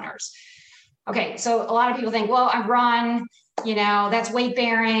are runners. Okay, so a lot of people think, well, I run, that's weight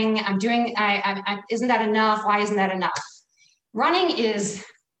bearing. I'm doing, isn't that enough? Why isn't that enough? Running is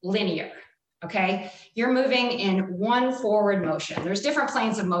linear. Okay, you're moving in one forward motion. There's different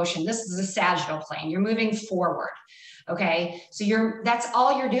planes of motion. This is a sagittal plane. You're moving forward. Okay, so that's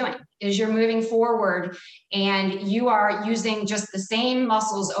all you're doing is you're moving forward, and you are using just the same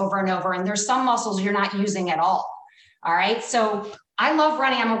muscles over and over. And there's some muscles you're not using at all. All right, so I love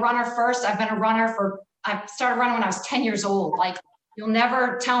running. I'm a runner first. I've been a runner I started running when I was 10 years old. Like, you'll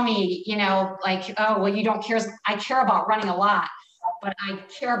never tell me, like, oh, well, you don't care. I care about running a lot, but I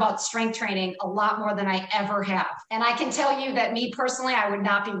care about strength training a lot more than I ever have. And I can tell you that me personally, I would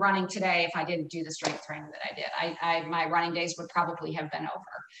not be running today if I didn't do the strength training that I did. My running days would probably have been over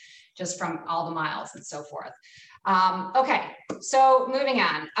just from all the miles and so forth. Okay, so moving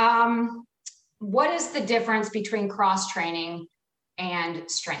on. What is the difference between cross training and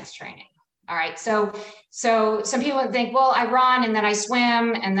strength training? All right, so some people would think, well, I run and then I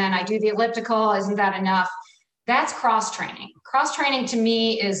swim and then I do the elliptical. Isn't that enough? That's cross training. Cross training to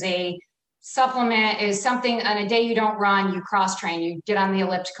me is a supplement, is something on a day you don't run, you cross train, you get on the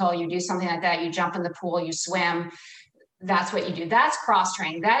elliptical, you do something like that, you jump in the pool, you swim. That's what you do. That's cross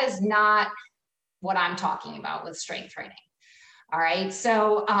training. That is not what I'm talking about with strength training. All right,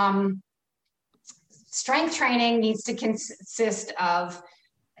 so strength training needs to consist of,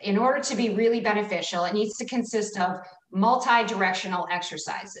 in order to be really beneficial, it needs to consist of multi-directional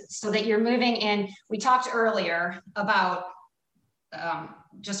exercises so that you're moving in. We talked earlier about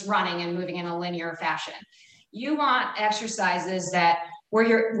just running and moving in a linear fashion. You want exercises where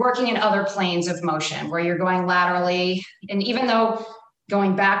you're working in other planes of motion, where you're going laterally. And even though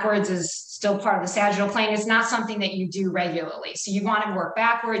going backwards is still part of the sagittal plane, it's not something that you do regularly. So you want to work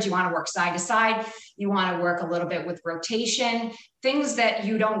backwards, you want to work side to side, you want to work a little bit with rotation, things that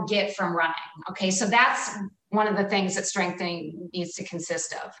you don't get from running. Okay, so that's one of the things that strengthening needs to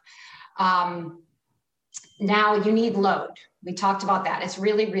consist of. Now you need load. We talked about that. It's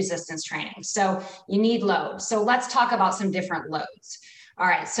really resistance training. So you need load. So let's talk about some different loads. All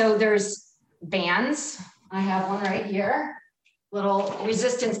right, so there's bands. I have one right here, little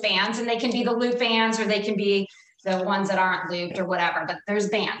resistance bands, and they can be the loop bands or they can be the ones that aren't looped or whatever, but there's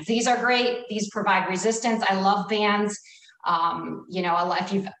bands. These are great. These provide resistance. I love bands.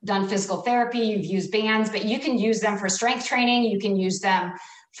 If you've done physical therapy, you've used bands, but you can use them for strength training. You can use them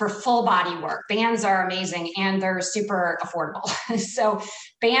for full body work. Bands are amazing and they're super affordable. So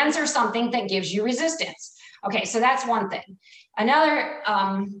bands are something that gives you resistance. Okay, so that's one thing. Another,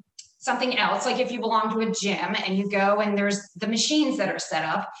 something else, like if you belong to a gym and you go and there's the machines that are set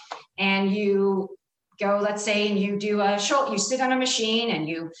up and you go, let's say, and you do you sit on a machine and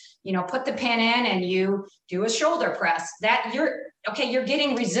you put the pin in and you do a shoulder press, that you're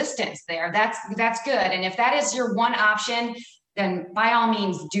getting resistance there. That's good. And if that is your one option, then by all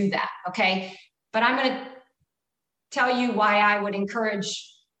means do that. Okay. But I'm going to tell you why I would encourage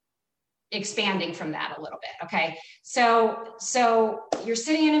expanding from that a little bit. Okay. So you're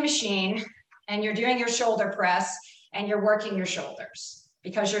sitting in a machine and you're doing your shoulder press and you're working your shoulders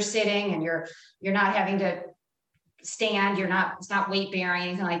because you're sitting and you're not having to stand. It's not weight bearing,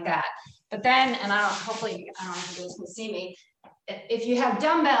 anything like that. But then, and hopefully, I don't know if you guys can see me. If you have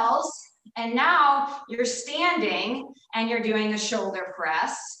dumbbells and now you're standing and you're doing a shoulder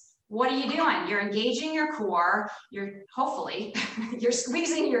press, what are you doing? You're engaging your core. You're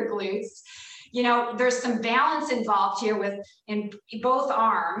squeezing your glutes. There's some balance involved here in both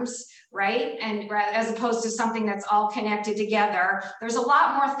arms, right? And as opposed to something that's all connected together, there's a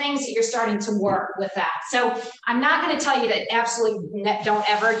lot more things that you're starting to work with that. So I'm not going to tell you that absolutely don't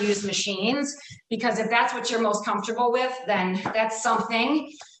ever use machines, because if that's what you're most comfortable with, then that's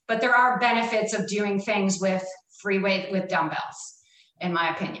something. But there are benefits of doing things with free weight with dumbbells, in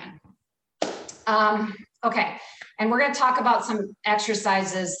my opinion. Okay, and we're going to talk about some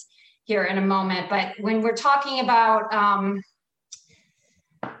exercises here in a moment. But when we're talking about,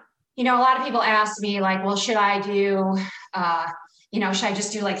 you know, a lot of people ask me like, well, should I do, you know, should I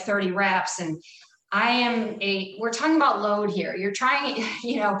just do like 30 reps? And we're talking about load here. You're trying,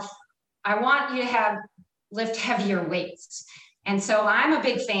 you know, I want you to lift heavier weights. And so I'm a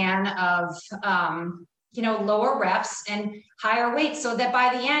big fan of, you know, lower reps and higher weights, so that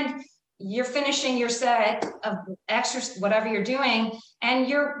by the end, you're finishing your set of exercise, whatever you're doing, and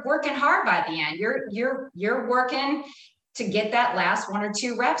you're working hard by the end. You're working to get that last 1 or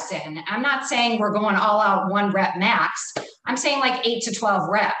 2 reps in. I'm not saying we're going all out 1 rep max. I'm saying like 8 to 12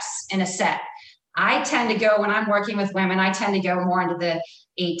 reps in a set. I tend to go, when I'm working with women, I tend to go more into the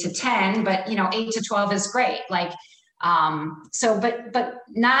 8 to 10, but you know, 8 to 12 is great. Like, so, but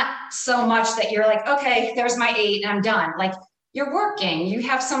not so much that you're like, okay, there's my 8 and I'm done. Like, you're working, you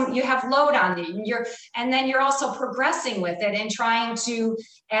have load on you, and then you're also progressing with it and trying to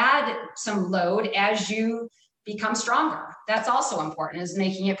add some load as you become stronger. That's also important, is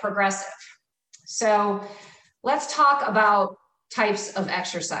making it progressive. So let's talk about types of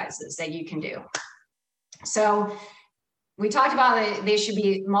exercises that you can do. So we talked about they should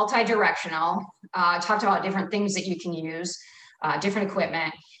be multi-directional, talked about different things that you can use, different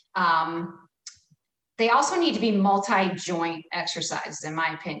equipment. They also need to be multi-joint exercises, in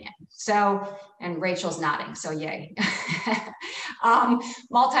my opinion. So, and Rachel's nodding, so yay.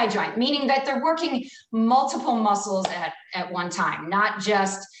 Multi-joint, meaning that they're working multiple muscles at one time, not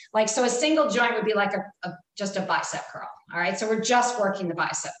just like, so a single joint would be like just a bicep curl. All right, so we're just working the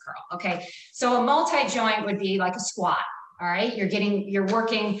bicep curl. Okay, so a multi-joint would be like a squat. All right, you're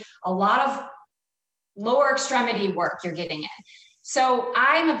working a lot of lower extremity work you're getting in. So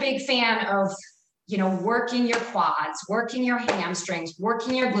I'm a big fan of, you know, working your quads, working your hamstrings,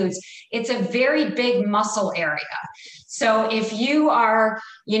 working your glutes. It's a very big muscle area. So if you are,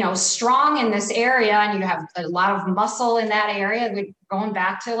 you know, strong in this area and you have a lot of muscle in that area, going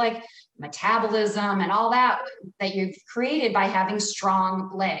back to like metabolism and all that you've created by having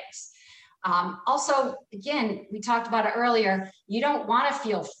strong legs. Also, again, we talked about it earlier, you don't want to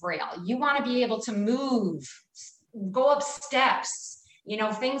feel frail. You want to be able to move, go up steps, you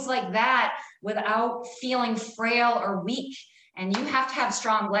know, things like that without feeling frail or weak. And you have to have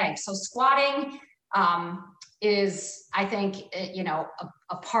strong legs. So squatting is, I think, you know,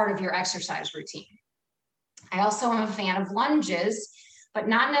 a part of your exercise routine. I also am a fan of lunges, but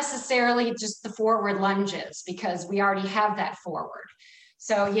not necessarily just the forward lunges, because we already have that forward.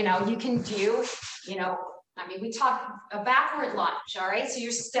 So, you know, you can do, you know, I mean, we talk a backward lunge, all right? So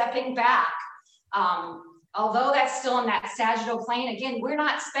you're stepping back. Although that's still in that sagittal plane, again, we're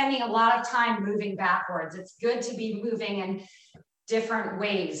not spending a lot of time moving backwards. It's good to be moving in different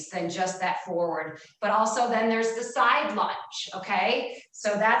ways than just that forward. But also then there's the side lunge, okay?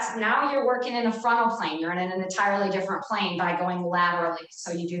 So that's, now you're working in a frontal plane. You're in an entirely different plane by going laterally.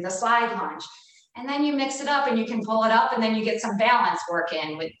 So you do the side lunge. And then you mix it up and you can pull it up, and then you get some balance work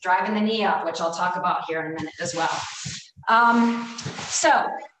in with driving the knee up, which I'll talk about here in a minute as well. So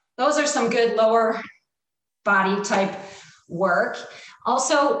those are some good lower body type work.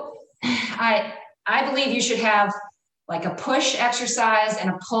 Also, I believe you should have like a push exercise and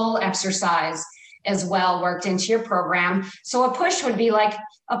a pull exercise as well worked into your program. So a push would be like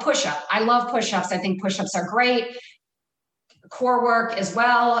a push-up. I love push-ups. I think push-ups are great. Core work as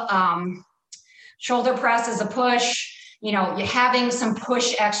well. Shoulder press is a push. You know, you're having some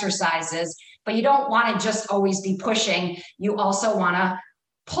push exercises, but you don't want to just always be pushing. You also want to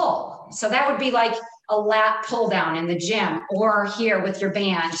pull. So that would be like a lat pull down in the gym, or here with your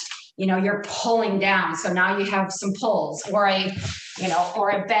band, you know, you're pulling down. So now you have some pulls, or a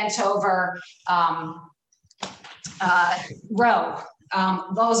bent over row.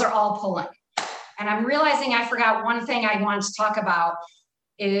 Those are all pulling. And I'm realizing I forgot one thing I wanted to talk about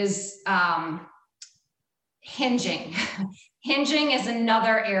is hinging. Hinging is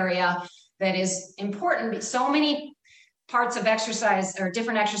another area that is important. So many parts of exercise, or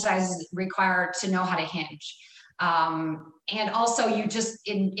different exercises, require to know how to hinge. And also you just,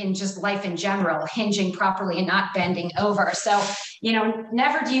 in just life in general, hinging properly and not bending over. So, you know,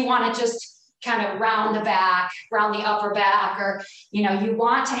 never do you want to just kind of round the back, round the upper back, or, you know, you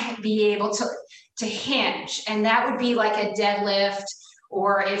want to be able to hinge. And that would be like a deadlift,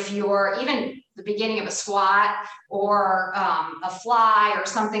 or if you're even the beginning of a squat, or a fly or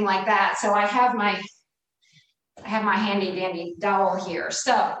something like that. So I have my handy dandy dowel here.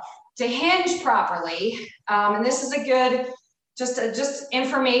 So to hinge properly, and this is a good, just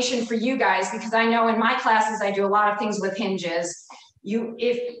information for you guys, because I know in my classes, I do a lot of things with hinges.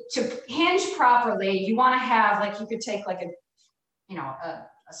 To hinge properly, you want to have, like, you could take like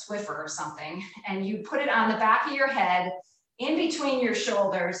a Swiffer or something, and you put it on the back of your head, in between your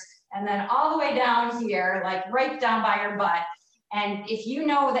shoulders, and then all the way down here, like right down by your butt. And if you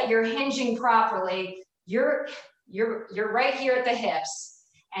know that you're hinging properly, you're right here at the hips,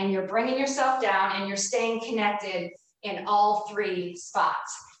 and you're bringing yourself down, and you're staying connected in all 3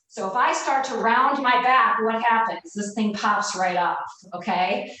 spots. So if I start to round my back, what happens? This thing pops right off,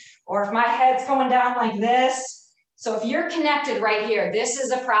 okay? Or if my head's going down like this. So if you're connected right here, this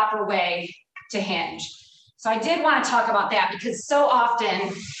is a proper way to hinge. So I did want to talk about that, because so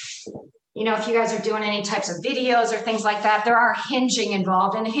often, you know, if you guys are doing any types of videos or things like that, there are hinging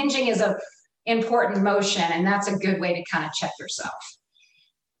involved, and hinging is an important motion, and that's a good way to kind of check yourself.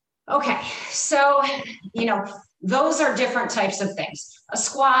 Okay, so, you know, those are different types of things. A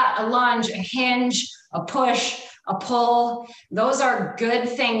squat, a lunge, a hinge, a push, a pull. Those are good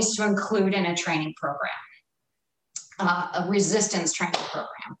things to include in a training program. A resistance training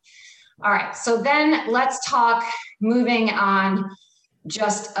program. All right, so then let's talk, moving on,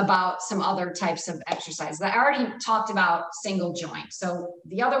 just about some other types of exercises. I already talked about single joint. So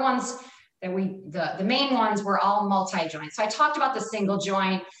the other ones that the main ones were all multi-joint. So I talked about the single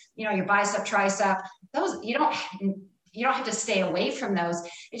joint, you know, your bicep, tricep, those, you don't have to stay away from those.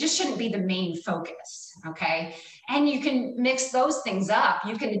 It just shouldn't be the main focus, okay? And you can mix those things up.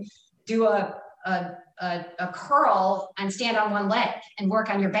 You can do a curl and stand on one leg and work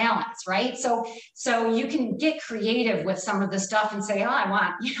on your balance, right? So you can get creative with some of the stuff and say, oh, I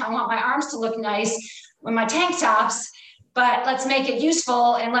want my arms to look nice with my tank tops, but let's make it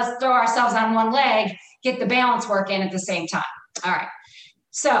useful and let's throw ourselves on one leg, get the balance work in at the same time. All right,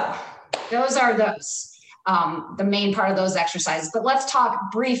 so those are the main part of those exercises, but let's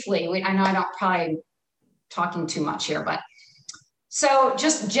talk briefly. I know I don't probably talking too much here, but so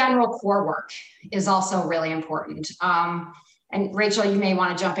just general core work is also really important. And Rachel, you may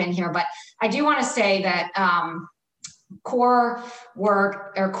want to jump in here, but I do want to say that core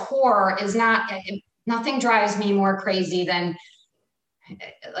work or core is not, nothing drives me more crazy than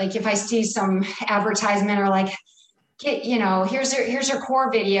like if I see some advertisement or like, you know, here's your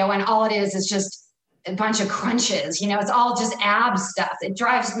core video, and all it is just a bunch of crunches, you know, it's all just ab stuff. It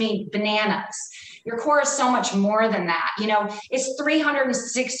drives me bananas. Your core is so much more than that. You know, it's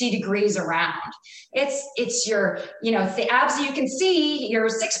 360 degrees around. It's your, you know, the abs you can see, your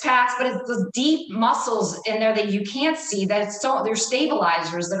 6 packs, but it's the deep muscles in there that you can't see, that it's so, they're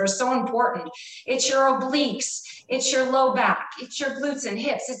stabilizers that are so important. It's your obliques, it's your low back, it's your glutes and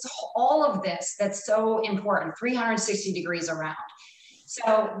hips. It's all of this that's so important, 360 degrees around.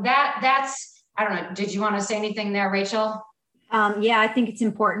 So that's, I don't know, did you want to say anything there, Rachel? Yeah, I think it's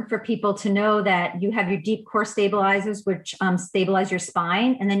important for people to know that you have your deep core stabilizers, which stabilize your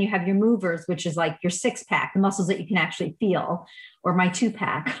spine. And then you have your movers, which is like your 6-pack, the muscles that you can actually feel, or my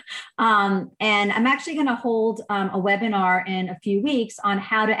 2-pack. And I'm actually going to hold a webinar in a few weeks on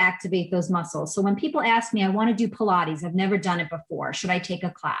how to activate those muscles. So when people ask me, I want to do Pilates, I've never done it before, should I take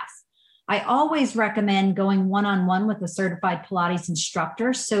a class? I always recommend going one-on-one with a certified Pilates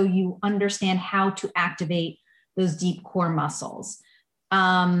instructor so you understand how to activate those deep core muscles.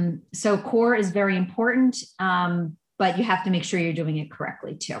 So core is very important, but you have to make sure you're doing it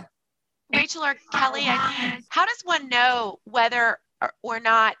correctly too. Rachel or Kelly, how does one know whether or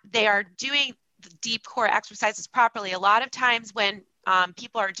not they are doing the deep core exercises properly? A lot of times when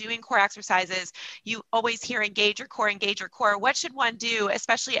people are doing core exercises, you always hear engage your core, engage your core. What should one do,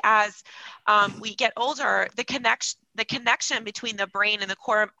 especially as we get older, the connection between the brain and the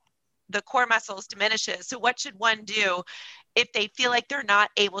core muscles diminishes. So what should one do if they feel like they're not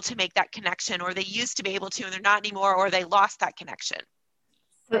able to make that connection, or they used to be able to and they're not anymore, or they lost that connection?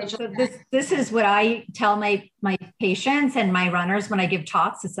 So this is what I tell my patients and my runners when I give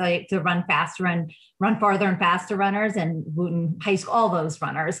talks, to run faster and run farther and faster runners and Wooten High School, all those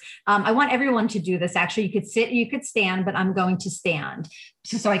runners. I want everyone to do this. Actually, you could sit, you could stand, but I'm going to stand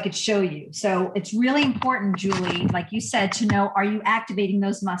so I could show you. So it's really important, Julie, like you said, to know, are you activating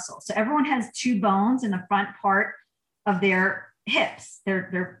those muscles? So everyone has 2 bones in the front part of their hips.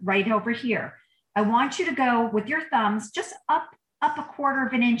 They're right over here. I want you to go with your thumbs just up 1/4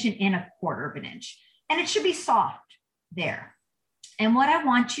 of an inch and in 1/4 of an inch. And it should be soft there. And what I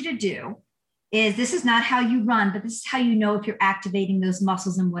want you to do is, this is not how you run, but this is how you know if you're activating those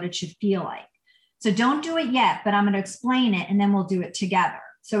muscles and what it should feel like. So don't do it yet, but I'm going to explain it and then we'll do it together.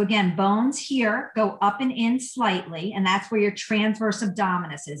 So again, bones here go up and in slightly, and that's where your transverse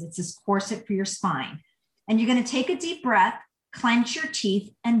abdominis is. It's this corset for your spine. And you're going to take a deep breath, clench your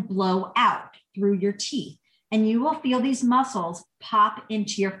teeth, and blow out through your teeth. and you will feel these muscles pop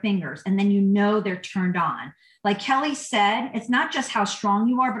into your fingers, and then you know they're turned on. Like Kelly said, it's not just how strong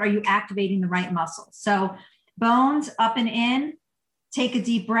you are, but are you activating the right muscles? So bones up and in, take a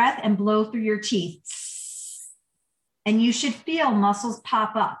deep breath and blow through your teeth. And you should feel muscles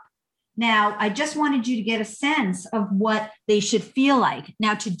pop up. Now, I just wanted you to get a sense of what they should feel like.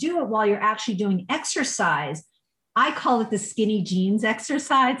 Now, to do it while you're actually doing exercise, I call it the skinny jeans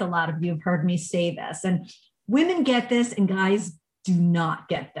exercise. A lot of you have heard me say this, and women get this and guys do not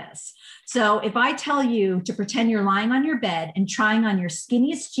get this. So if I tell you to pretend you're lying on your bed and trying on your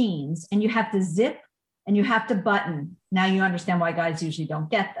skinniest jeans, and you have to zip and you have to button, now you understand why guys usually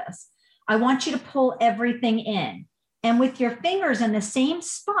don't get this. I want you to pull everything in. And with your fingers in the same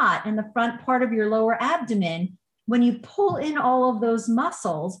spot in the front part of your lower abdomen, when you pull in all of those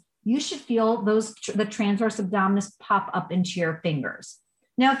muscles, you should feel the transverse abdominis pop up into your fingers.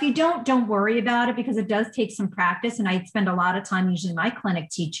 Now, if you don't worry about it, because it does take some practice. And I spend a lot of time usually in my clinic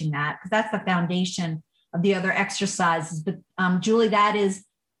teaching that, because that's the foundation of the other exercises. But Julie, that is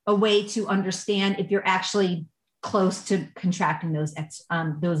a way to understand if you're actually close to contracting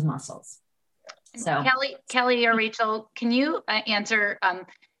those muscles. So Kelly or Rachel, can you answer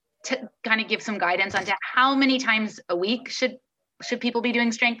to kind of give some guidance on how many times a week should people be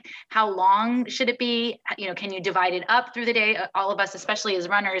doing strength? How long should it be? You know, can you divide it up through the day? All of us, especially as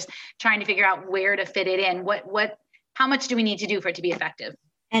runners, trying to figure out where to fit it in. How much do we need to do for it to be effective?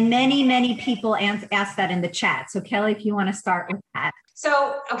 And many people ask that in the chat. So Kelly, if you want to start with that.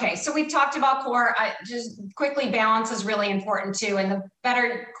 So, okay, so we've talked about core. Just quickly, balance is really important too. And the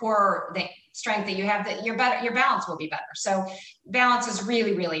better core strength that you have, your balance will be better. So balance is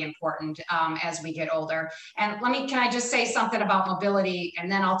really, really important as we get older. And can I just say something about mobility,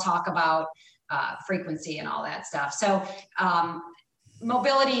 and then I'll talk about frequency and all that stuff. So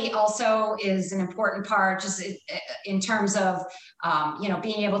mobility also is an important part, just in terms of,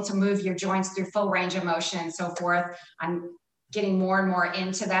 being able to move your joints through full range of motion and so forth. I'm getting more and more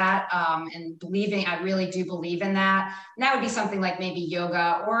into that and I really do believe in that. And that would be something like maybe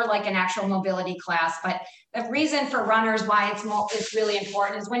yoga or like an actual mobility class. But the reason for runners why it's really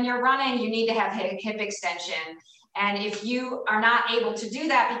important is when you're running, you need to have hip extension. And if you are not able to do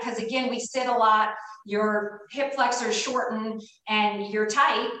that, because again, we sit a lot, your hip flexors shorten and you're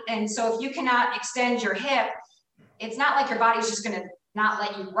tight. And so if you cannot extend your hip, it's not like your body's just going to not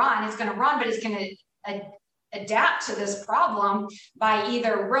let you run. It's going to run, but it's going to adapt to this problem by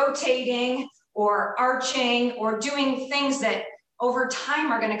either rotating or arching or doing things that over time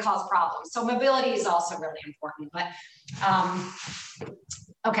are going to cause problems. So mobility is also really important. But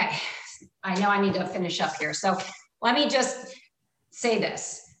okay, I know I need to finish up here. So let me just say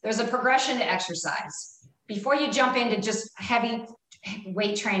this. There's a progression to exercise. Before you jump into just heavy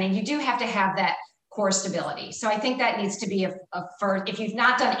weight training, you do have to have that core stability. So I think that needs to be a first. If you've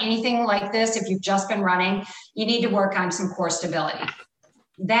not done anything like this, if you've just been running, you need to work on some core stability.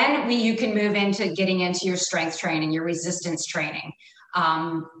 Then you can move into getting into your strength training, your resistance training.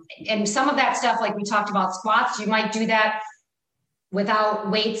 And some of that stuff, like we talked about squats, you might do that without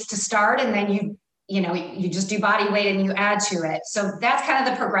weights to start. And then you just do body weight and you add to it. So that's kind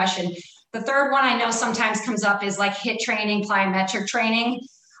of the progression. The third one I know sometimes comes up is like HIIT training, plyometric training.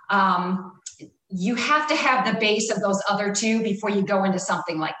 You have to have the base of those other two before you go into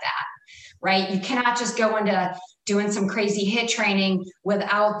something like that, right? You cannot just go into doing some crazy HIIT training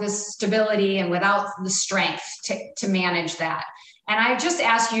without this stability and without the strength to manage that. And I just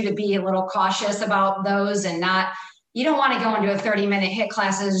ask you to be a little cautious about those and you don't want to go into a 30-minute HIIT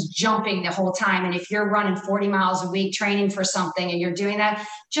classes jumping the whole time. And if you're running 40 miles a week training for something and you're doing that,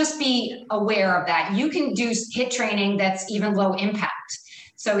 just be aware of that. You can do HIIT training that's even low impact.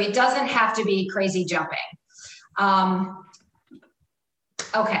 So it doesn't have to be crazy jumping.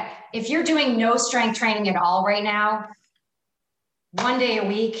 Okay, if you're doing no strength training at all right now, 1 day a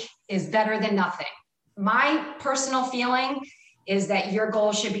week is better than nothing. My personal feeling is that your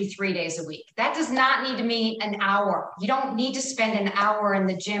goal should be 3 days a week. That does not need to mean an hour. You don't need to spend an hour in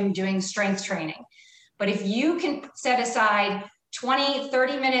the gym doing strength training. But if you can set aside 20,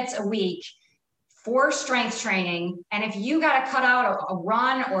 30 minutes a week for strength training, and if you got to cut out a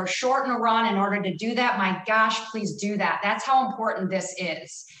run or shorten a run in order to do that, my gosh, please do that. That's how important this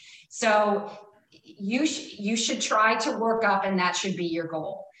is. So you should try to work up, and that should be your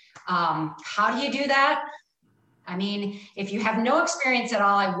goal. How do you do that? I mean, if you have no experience at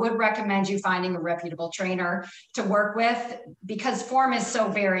all, I would recommend you finding a reputable trainer to work with, because form is so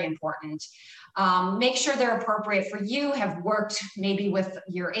very important. Make sure they're appropriate for you, have worked maybe with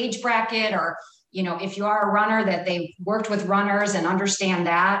your age bracket, or if you are a runner, that they've worked with runners and understand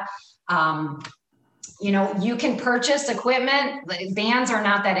that. You can purchase equipment. Bands are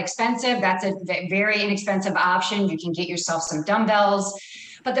not that expensive. That's a very inexpensive option. You can get yourself some dumbbells.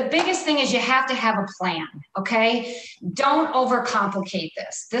 But the biggest thing is you have to have a plan, okay? Don't overcomplicate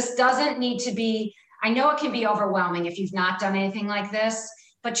this. This doesn't need to be, I know it can be overwhelming if you've not done anything like this,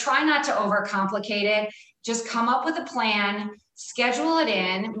 but try not to overcomplicate it. Just come up with a plan, schedule it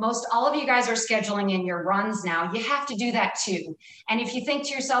in. Most all of you guys are scheduling in your runs now. You have to do that too. And if you think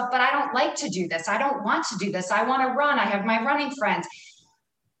to yourself, but I don't like to do this, I don't want to do this, I want to run, I have my running friends,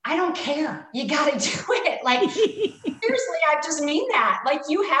 I don't care. You got to do it. Like, seriously, I just mean that. Like,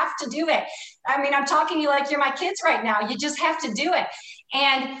 you have to do it. I mean, I'm talking to you like you're my kids right now. You just have to do it.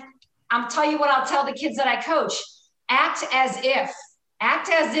 And I'll tell you what I'll tell the kids that I coach. Act as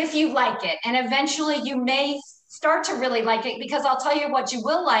if you like it. And eventually you may start to really like it, because I'll tell you what you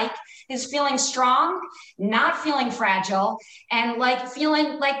will like is feeling strong, not feeling fragile, and like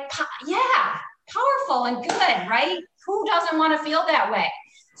feeling like, powerful and good, right? Who doesn't want to feel that way?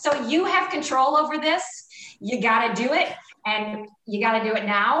 So you have control over this. You got to do it, and you got to do it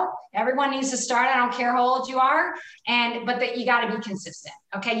now. Everyone needs to start. I don't care how old you are. But you got to be consistent.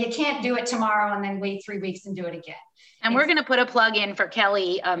 Okay. You can't do it tomorrow and then wait 3 weeks and do it again. And we're going to put a plug in for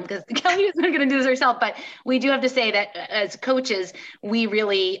Kelly, because Kelly is not going to do this herself, but we do have to say that as coaches, we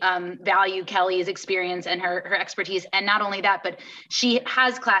really value Kelly's experience and her expertise. And not only that, but she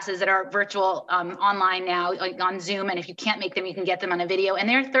has classes that are virtual online now, like on Zoom. And if you can't make them, you can get them on a video, and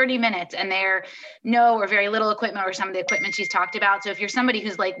they're 30 minutes and they're no or very little equipment, or some of the equipment she's talked about. So if you're somebody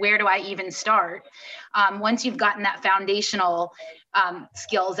who's like, where do I even start? Once you've gotten that foundational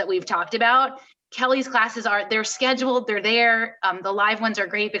skills that we've talked about, Kelly's classes they're scheduled, they're there. The live ones are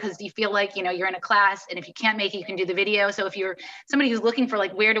great because you feel like, you're in a class, and if you can't make it, you can do the video. So if you're somebody who's looking for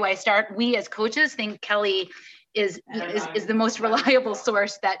like, where do I start? We as coaches think Kelly is the most reliable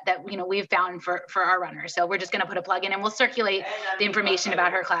source that we've found for our runners. So we're just going to put a plug in, and we'll circulate the information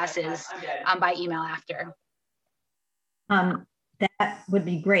about her classes by email after. That would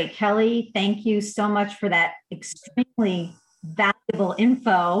be great. Kelly, thank you so much for that extremely valuable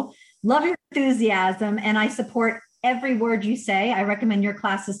info. Love your enthusiasm, and I support every word you say. I recommend your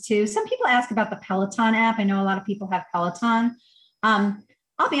classes too. Some people ask about the Peloton app. I know a lot of people have Peloton.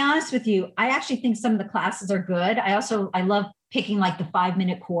 I'll be honest with you. I actually think some of the classes are good. I love picking like the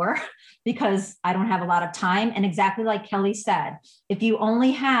 5-minute core because I don't have a lot of time. And exactly like Kelly said, if you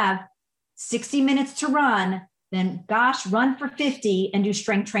only have 60 minutes to run, then gosh, run for 50 and do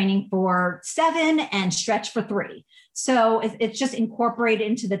strength training for 7 and stretch for 3. So it's just incorporated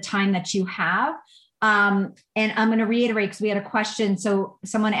into the time that you have. And I'm going to reiterate, because we had a question. So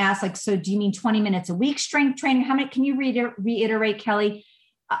someone asked, like, so do you mean 20 minutes a week strength training? How many, can you reiterate, Kelly,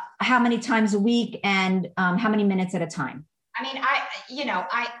 how many times a week and how many minutes at a time? I mean,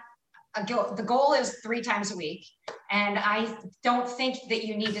 the goal is 3 times a week. And I don't think that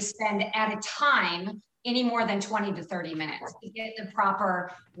you need to spend at a time any more than 20 to 30 minutes to get the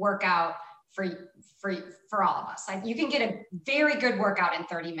proper workout for all of us. Like, you can get a very good workout in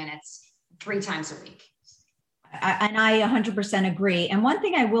 30 minutes, 3 times a week. And I 100% agree. And one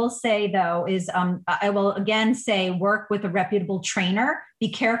thing I will say though, is I will again say, work with a reputable trainer, be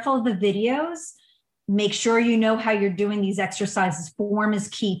careful of the videos, make sure you know how you're doing these exercises. Form is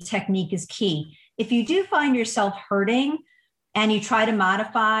key, technique is key. If you do find yourself hurting and you try to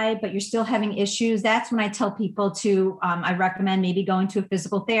modify, but you're still having issues, that's when I tell people to, I recommend maybe going to a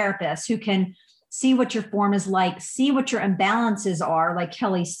physical therapist who can see what your form is like, see what your imbalances are. Like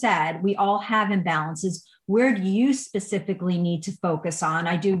Kelly said, we all have imbalances. Where do you specifically need to focus on?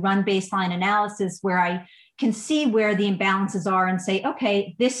 I do run baseline analysis where I can see where the imbalances are and say,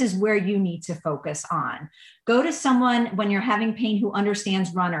 okay, this is where you need to focus on. Go to someone when you're having pain who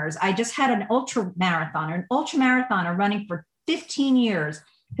understands runners. I just had an ultra marathoner running for 15 years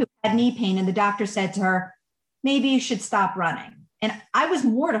who had knee pain, and the doctor said to her, maybe you should stop running. And I was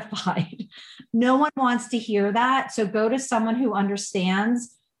mortified. No one wants to hear that. So go to someone who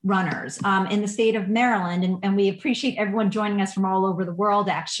understands runners. In the state of Maryland, and we appreciate everyone joining us from all over the world,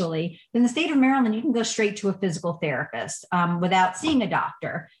 actually. In the state of Maryland, you can go straight to a physical therapist without seeing a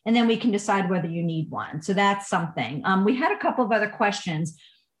doctor, and then we can decide whether you need one. So that's something. We had a couple of other questions.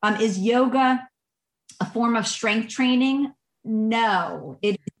 Is yoga a form of strength training? No,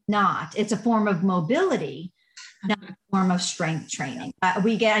 it is not. It's a form of mobility, not a form of strength training.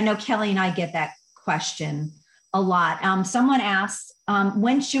 I know Kelly and I get that question a lot. Someone asked,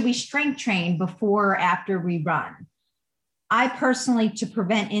 when should we strength train, before or after we run? I personally, to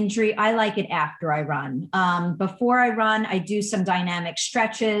prevent injury, I like it after I run. Before I run, I do some dynamic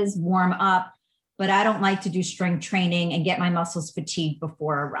stretches, warm up, but I don't like to do strength training and get my muscles fatigued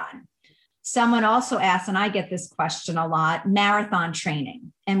before a run. Someone also asked, and I get this question a lot, marathon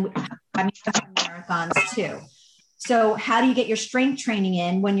training. And I mean, I've done marathons too. So how do you get your strength training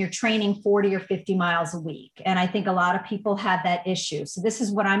in when you're training 40 or 50 miles a week? And I think a lot of people have that issue. So this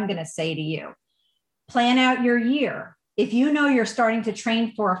is what I'm going to say to you. Plan out your year. If you know you're starting to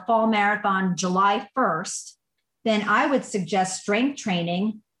train for a fall marathon July 1st, then I would suggest strength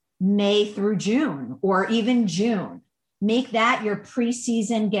training May through June, or even June. Make that your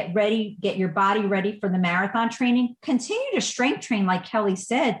preseason, get ready, get your body ready for the marathon training. Continue to strength train, like Kelly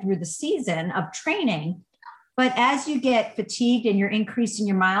said, through the season of training. But as you get fatigued and you're increasing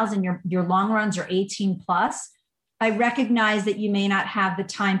your miles and your long runs are 18 plus, I recognize that you may not have the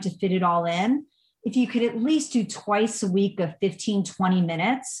time to fit it all in. If you could at least do twice a week of 15, 20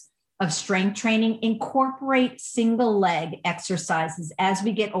 minutes of strength training, incorporate single leg exercises as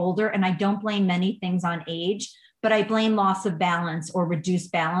we get older. And I don't blame many things on age, but I blame loss of balance or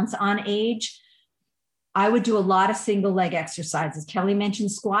reduced balance on age. I would do a lot of single leg exercises. Kelly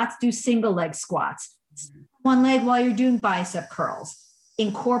mentioned squats, do single leg squats. One leg while you're doing bicep curls.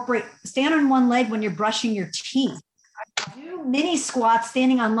 Stand on one leg when you're brushing your teeth. Do mini squats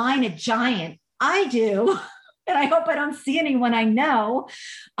standing on line at Giant. I do, and I hope I don't see anyone I know.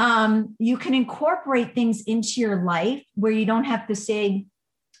 You can incorporate things into your life where you don't have to say,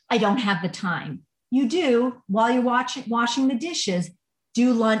 I don't have the time. You do, while you're washing the dishes,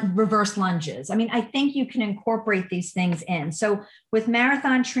 do reverse lunges. I mean, I think you can incorporate these things in. So with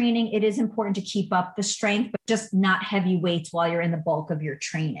marathon training, it is important to keep up the strength, but just not heavy weights while you're in the bulk of your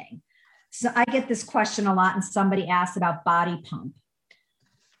training. So I get this question a lot, and somebody asked about body pump.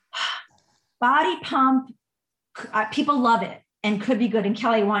 Body pump, people love it and could be good. And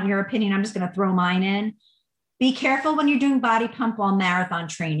Kelly, I want your opinion. I'm just going to throw mine in. Be careful when you're doing body pump while marathon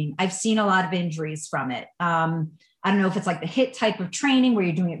training. I've seen a lot of injuries from it. I don't know if it's like the HIIT type of training where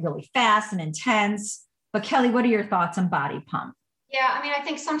you're doing it really fast and intense. But Kelly, what are your thoughts on body pump? Yeah, I mean, I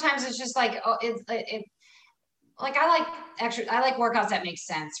think sometimes it's just like, like I like workouts that make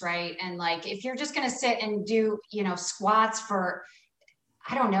sense, right? And like if you're just going to sit and do, squats for,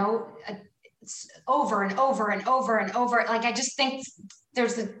 I don't know, over and over and over and over, like I just think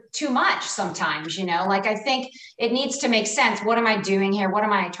there's too much sometimes, like I think it needs to make sense. What am I doing here? What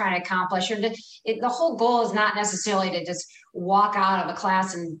am I trying to accomplish? Or the whole goal is not necessarily to just walk out of a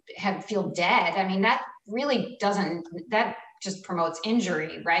class and feel dead. I mean, that really that just promotes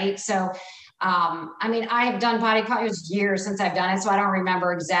injury, right? So I mean, I have done body pump. It was years since I've done it, so I don't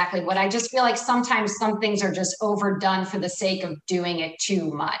remember exactly what. I just feel like sometimes some things are just overdone for the sake of doing it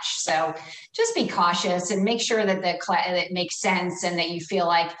too much. So just be cautious and make sure that it makes sense and that you feel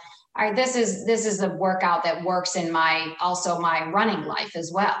like, all right, this is a workout that works in my running life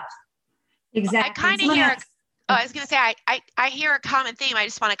as well. Exactly. I kind of hear. I was going to say, I hear a common theme I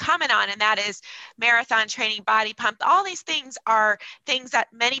just want to comment on, and that is marathon training, body pump. All these things are things that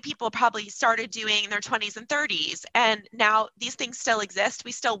many people probably started doing in their 20s and 30s. And now these things still exist.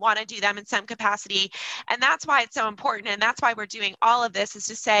 We still want to do them in some capacity. And that's why it's so important. And that's why we're doing all of this, is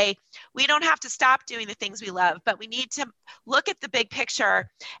to say, we don't have to stop doing the things we love, but we need to look at the big picture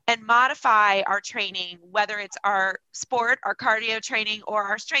and modify our training, whether it's our sport, our cardio training, or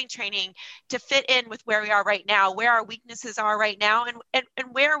our strength training, to fit in with where we are right now, where our weaknesses are right now, and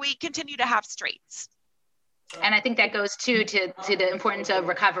where we continue to have strengths. And I think that goes to the importance of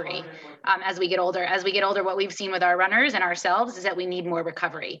recovery as we get older. As we get older, what we've seen with our runners and ourselves is that we need more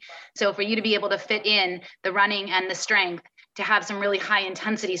recovery. So for you to be able to fit in the running and the strength, to have some really high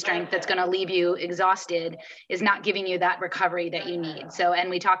intensity strength that's going to leave you exhausted is not giving you that recovery that you need. So, and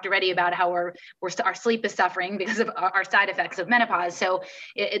we talked already about how our sleep is suffering because of our side effects of menopause. So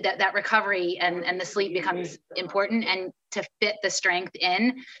that recovery and the sleep becomes important. And to fit the strength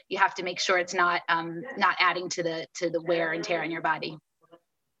in, you have to make sure it's not adding to the wear and tear on your body.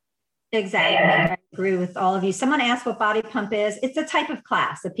 Exactly. I agree with all of you. Someone asked what body pump is. It's a type of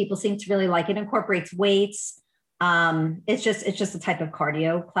class that people seem to really like. It incorporates weights. It's just a type of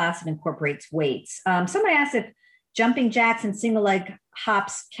cardio class. It incorporates weights. Somebody asked if jumping jacks and single leg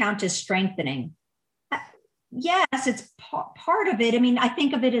hops count as strengthening. Yes, it's part of it. I mean, I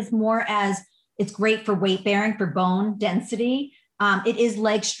think of it as more as it's great for weight bearing, for bone density. It is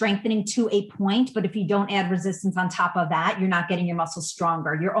leg strengthening to a point, but if you don't add resistance on top of that, you're not getting your muscles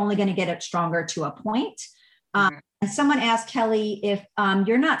stronger. You're only going to get it stronger to a point. And someone asked Kelly, if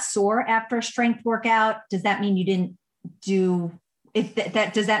you're not sore after a strength workout, does that mean you didn't do,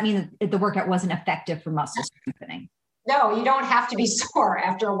 does that mean that the workout wasn't effective for muscle strengthening? No, you don't have to be sore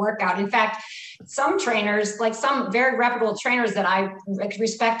after a workout. In fact, some trainers, like some very reputable trainers that I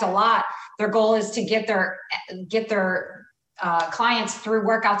respect a lot, their goal is to get their clients through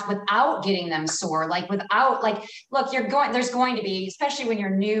workouts without getting them sore, like without look, there's going to be, especially when you're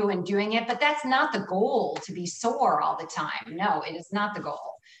new and doing it, but that's not the goal to be sore all the time. No, it is not the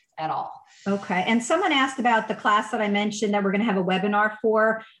goal at all. Okay. And someone asked about the class that I mentioned that we're going to have a webinar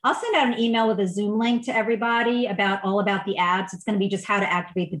for. I'll send out an email with a Zoom link to everybody all about the abs. It's going to be just how to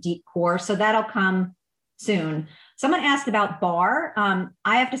activate the deep core. So that'll come soon. Someone asked about bar.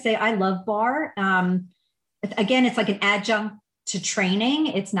 I have to say, I love bar. Again, it's like an adjunct to training.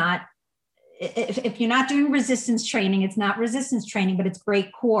 It's not, if you're not doing resistance training, it's not resistance training, but it's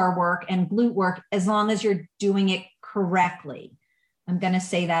great core work and glute work as long as you're doing it correctly. I'm going to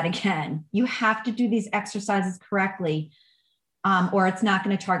say that again. You have to do these exercises correctly, or it's not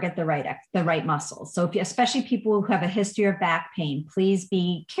going to target the right muscles. So especially people who have a history of back pain, please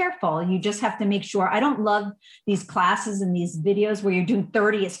be careful. You just have to make sure. I don't love these classes and these videos where you're doing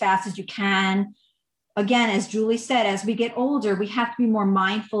 30 as fast as you can. Again, as Julie said, as we get older, we have to be more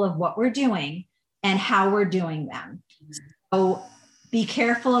mindful of what we're doing and how we're doing them. So be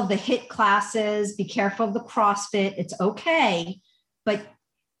careful of the HIIT classes, be careful of the CrossFit. It's okay, but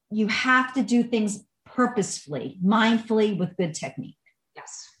you have to do things purposefully, mindfully, with good technique.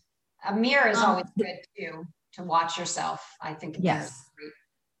 Yes. A mirror is always good too, to watch yourself. I think a mirror is great.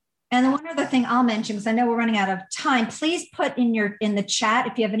 And the one other thing I'll mention, because I know we're running out of time, please put in the chat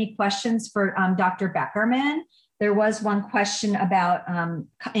if you have any questions for Dr. Beckerman. There was one question about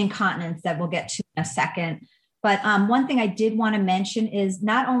incontinence that we'll get to in a second. But one thing I did want to mention is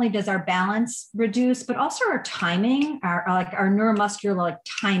not only does our balance reduce, but also our timing, our neuromuscular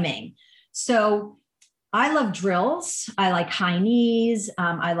timing. So I love drills. I like high knees.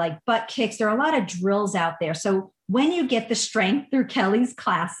 I like butt kicks. There are a lot of drills out there. So when you get the strength through Kelly's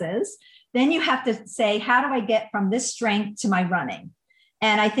classes, then you have to say, how do I get from this strength to my running?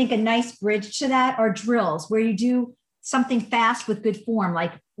 And I think a nice bridge to that are drills where you do something fast with good form,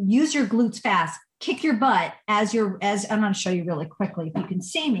 like use your glutes fast, kick your butt as I'm going to show you really quickly if you can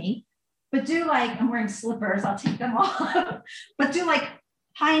see me, but do I'm wearing slippers. I'll take them off, but do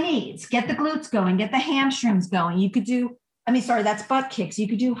high knees, get the glutes going, get the hamstrings going. You could do, that's butt kicks. You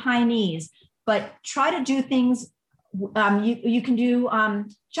could do high knees, but try to do things. You can do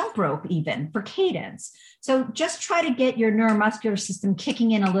jump rope even for cadence. So just try to get your neuromuscular system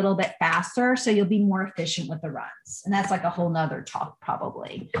kicking in a little bit faster so you'll be more efficient with the runs. And that's like a whole nother talk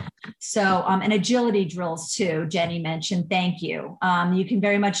probably. So, and agility drills too, Jenny mentioned, thank you. You can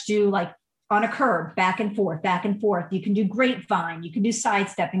very much do on a curb, back and forth, back and forth. You can do grapevine, you can do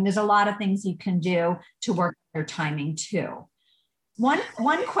sidestepping. There's a lot of things you can do to work your timing too.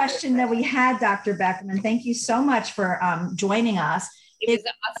 One question that we had, Dr. Beckerman, thank you so much for joining us. It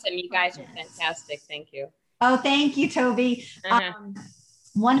was awesome. You guys are fantastic. Thank you. Oh, thank you, Toby.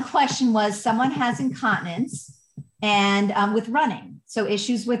 One question was, someone has incontinence and with running. So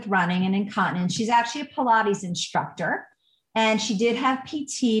issues with running and incontinence. She's actually a Pilates instructor and she did have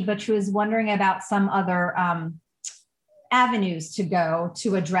PT, but she was wondering about some other avenues to go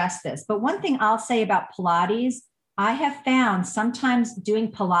to address this. But one thing I'll say about Pilates, I have found sometimes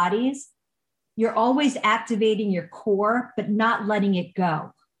doing Pilates, you're always activating your core, but not letting it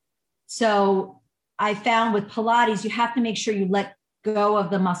go. So I found with Pilates, you have to make sure you let go of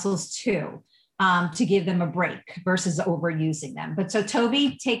the muscles too, to give them a break versus overusing them. But so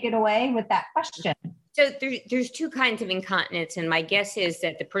Toby, take it away with that question. So there's two kinds of incontinence. And my guess is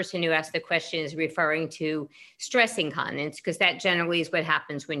that the person who asked the question is referring to stress incontinence, because that generally is what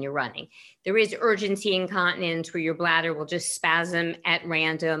happens when you're running. There is urgency incontinence where your bladder will just spasm at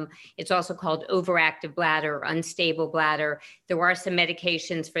random. It's also called overactive bladder or unstable bladder. There are some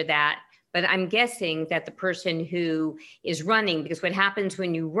medications for that. But I'm guessing that the person who is running, because what happens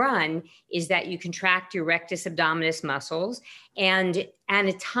when you run is that you contract your rectus abdominis muscles, and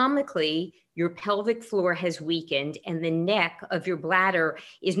anatomically, your pelvic floor has weakened and the neck of your bladder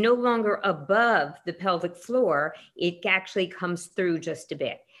is no longer above the pelvic floor. It actually comes through just a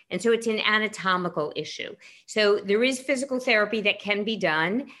bit. And so it's an anatomical issue. So there is physical therapy that can be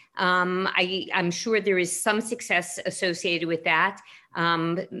done. I'm sure there is some success associated with that.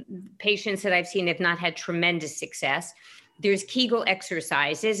 Patients that I've seen have not had tremendous success. There's Kegel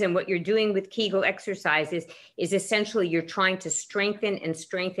exercises, and what you're doing with Kegel exercises is essentially you're trying to strengthen and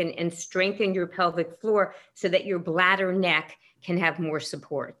strengthen and strengthen your pelvic floor so that your bladder neck can have more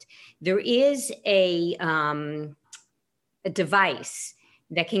support. There is a device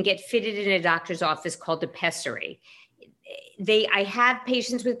that can get fitted in a doctor's office called a pessary. I have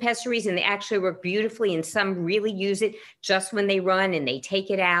patients with pessaries and they actually work beautifully, and some really use it just when they run and they take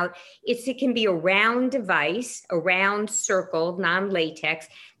it out. It can be a round device, a round circle, non-latex,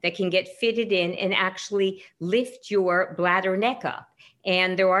 that can get fitted in and actually lift your bladder neck up.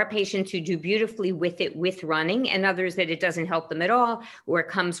 And there are patients who do beautifully with it with running, and others that it doesn't help them at all, or it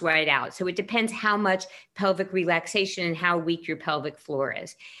comes right out. So it depends how much pelvic relaxation and how weak your pelvic floor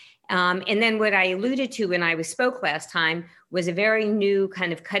is. And then what I alluded to when I spoke last time was a very new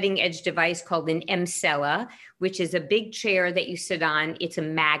kind of cutting edge device called an Emsella, which is a big chair that you sit on. It's a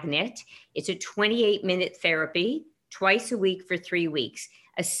magnet. It's a 28-minute therapy twice a week for 3 weeks.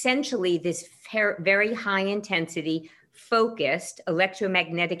 Essentially, this very high intensity, focused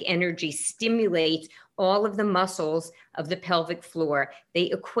electromagnetic energy stimulates all of the muscles of the pelvic floor. They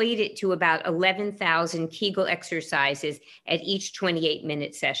equate it to about 11,000 Kegel exercises at each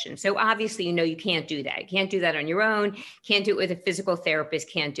 28-minute session. So obviously, you can't do that. You can't do that on your own. Can't do it with a physical therapist.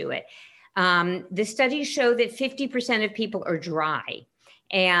 Can't do it. The studies show that 50% of people are dry.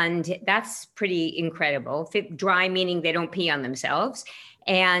 And that's pretty incredible. Dry meaning they don't pee on themselves.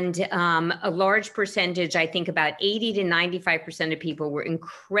 And a large percentage, I think about 80 to 95% of people were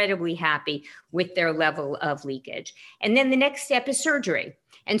incredibly happy with their level of leakage. And then the next step is surgery.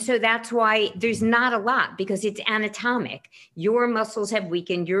 And so that's why there's not a lot, because it's anatomic. Your muscles have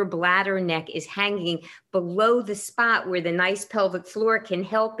weakened. Your bladder neck is hanging below the spot where the nice pelvic floor can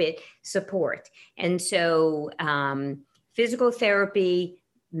help it support. And so physical therapy,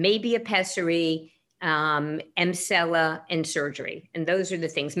 maybe a pessary, Emsella, and surgery. And those are the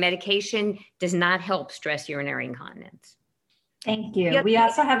things. Medication does not help stress urinary incontinence. Thank you. We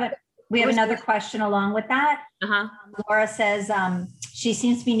also have another question along with that. Laura says she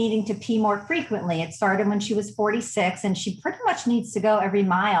seems to be needing to pee more frequently. It started when she was 46 and she pretty much needs to go every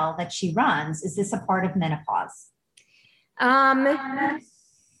mile that she runs. Is this a part of menopause?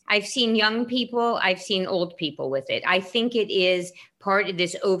 I've seen young people, I've seen old people with it. I think it is part of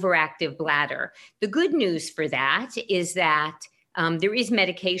this overactive bladder. The good news for that is that there is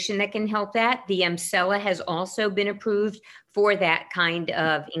medication that can help that. The Emsella has also been approved for that kind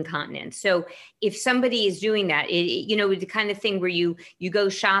of incontinence. So if somebody is doing that, the kind of thing where you go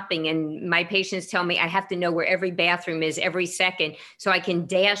shopping and my patients tell me I have to know where every bathroom is every second so I can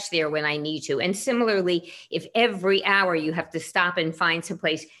dash there when I need to. And similarly, if every hour you have to stop and find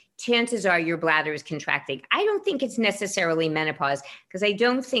someplace, chances are your bladder is contracting. I don't think it's necessarily menopause, because I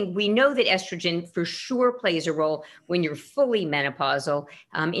don't think we know that estrogen for sure plays a role when you're fully menopausal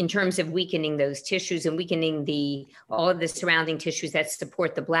in terms of weakening those tissues and weakening all of the surrounding tissues that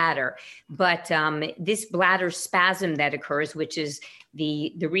support the bladder. But this bladder spasm that occurs, which is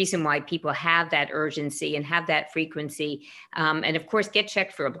the reason why people have that urgency and have that frequency. And of course, get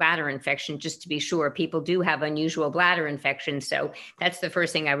checked for a bladder infection, just to be sure. People do have unusual bladder infections. So that's the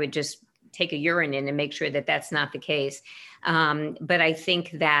first thing I would just take a urine in and make sure that that's not the case. But I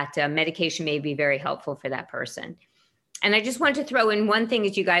think that medication may be very helpful for that person. And I just wanted to throw in one thing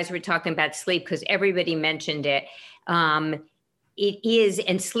as you guys were talking about sleep, because everybody mentioned it. It is,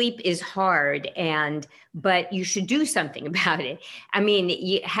 and sleep is hard, but you should do something about it. I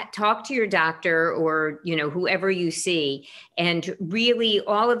mean, talk to your doctor or, whoever you see, and really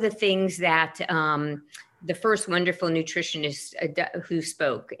all of the things that the first wonderful nutritionist who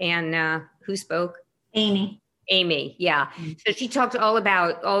spoke, and who spoke? Amy, yeah. So she talked all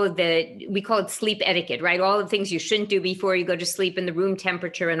about all of we call it sleep etiquette, right? All the things you shouldn't do before you go to sleep, and the room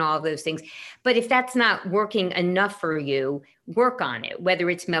temperature and all of those things. But if that's not working enough for you, work on it, whether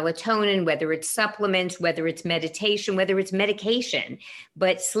it's melatonin, whether it's supplements, whether it's meditation, whether it's medication.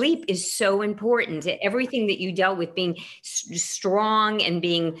 But sleep is so important. Everything that you dealt with, being strong and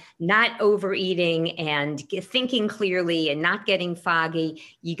being not overeating and thinking clearly and not getting foggy,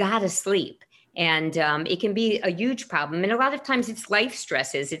 you got to sleep. And it can be a huge problem. And a lot of times it's life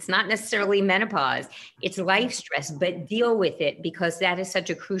stresses. It's not necessarily menopause. It's life stress, but deal with it, because that is such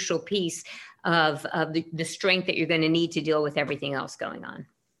a crucial piece of the strength that you're going to need to deal with everything else going on.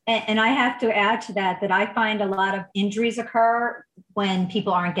 And I have to add to that I find a lot of injuries occur when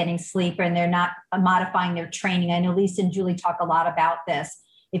people aren't getting sleep and they're not modifying their training. I know Lisa and Julie talk a lot about this.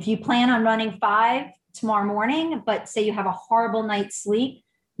 If you plan on running 5 tomorrow morning, but say you have a horrible night's sleep,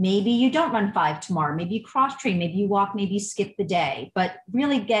 maybe you don't run 5 tomorrow. Maybe you cross train, maybe you walk, maybe you skip the day, but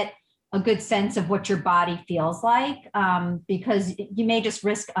really get a good sense of what your body feels like, because you may just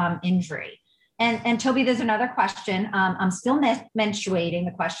risk injury. And Toby, there's another question. I'm still menstruating,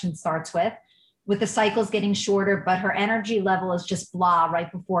 the question starts with the cycles getting shorter, but her energy level is just blah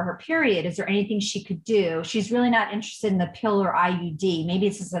right before her period. Is there anything she could do? She's really not interested in the pill or IUD. Maybe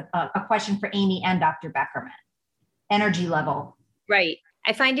this is a question for Amy and Dr. Beckerman. energy level. Right.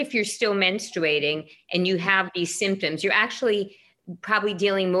 I find if you're still menstruating and you have these symptoms, you're actually probably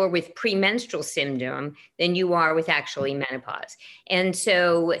dealing more with premenstrual syndrome than you are with actually menopause. And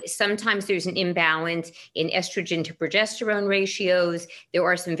so sometimes there's an imbalance in estrogen to progesterone ratios. There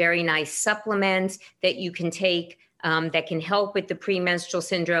are some very nice supplements that you can take that can help with the premenstrual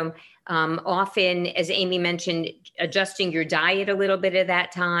syndrome. Often, as Amy mentioned, adjusting your diet a little bit at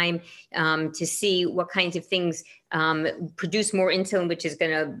that time to see what kinds of things produce more insulin, which is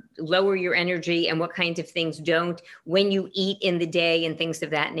going to lower your energy, and what kinds of things don't when you eat in the day and things of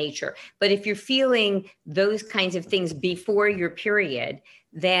that nature. But if you're feeling those kinds of things before your period,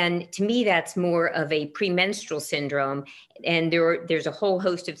 then to me, that's more of a premenstrual syndrome. And there's a whole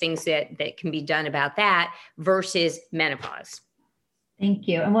host of things that can be done about that versus menopause. Thank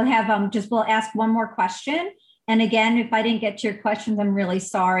you. And we'll have, we'll ask one more question. And again, if I didn't get to your questions, I'm really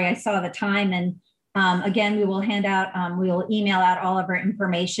sorry. I saw the time. And again, we will we will email out all of our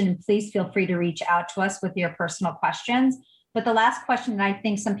information. Please feel free to reach out to us with your personal questions. But the last question that I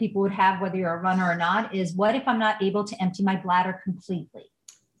think some people would have, whether you're a runner or not, is what if I'm not able to empty my bladder completely?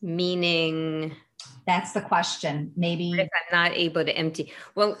 Meaning? That's the question. Maybe if I'm not able to empty.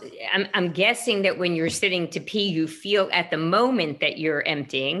 Well, I'm guessing that when you're sitting to pee, you feel at the moment that you're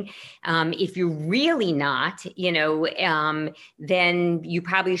emptying. If you're really not, then you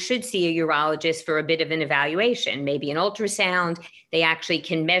probably should see a urologist for a bit of an evaluation, maybe an ultrasound. They actually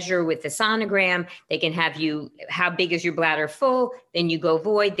can measure with the sonogram. They can have you, how big is your bladder full? Then you go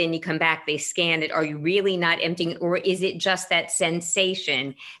void, then you come back, they scan it. Are you really not emptying? Or is it just that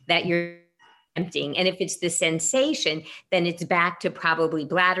sensation that you're emptying? And if it's the sensation, then it's back to probably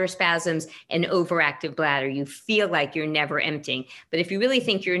bladder spasms and overactive bladder. You feel like you're never emptying. But if you really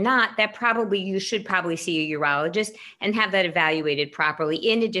think you're not, you should probably see a urologist and have that evaluated properly,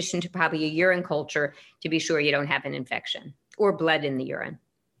 in addition to probably a urine culture to be sure you don't have an infection or blood in the urine.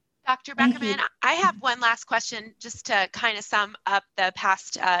 Dr. Beckerman, I have one last question just to kind of sum up the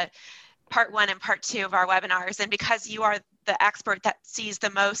past part 1 and part 2 of our webinars. And because you are the expert that sees the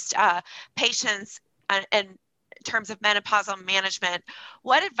most patients in terms of menopausal management,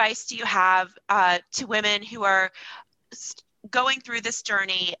 what advice do you have to women who are going through this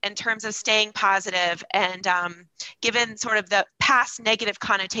journey in terms of staying positive and given sort of the past negative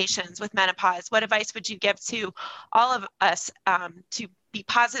connotations with menopause? What advice would you give to all of us to be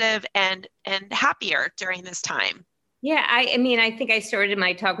positive and happier during this time? Yeah, I mean, I think I started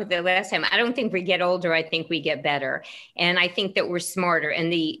my talk with it last time. I don't think we get older. I think we get better. And I think that we're smarter.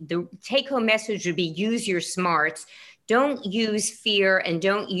 And the take-home message would be use your smarts. Don't use fear and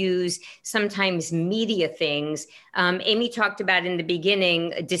don't use sometimes media things. Amy talked about in the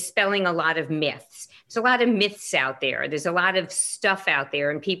beginning, dispelling a lot of myths. There's a lot of myths out there. There's a lot of stuff out there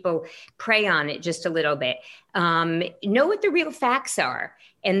and people prey on it just a little bit. Know what the real facts are.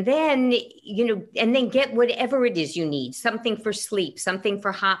 And then, get whatever it is you need, something for sleep, something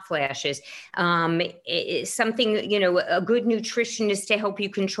for hot flashes, something, a good nutritionist to help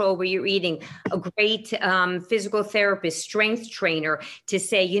you control where you're eating, a great physical therapist, strength trainer to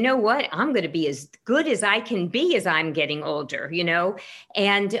say, you know what, I'm going to be as good as I can be as I'm getting older,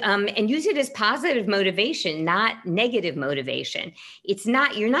 and use it as positive motivation, not negative motivation.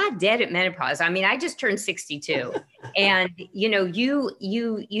 You're not dead at menopause. I mean, I just turned 62 and,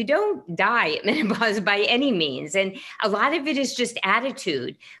 you don't die at menopause by any means. And a lot of it is just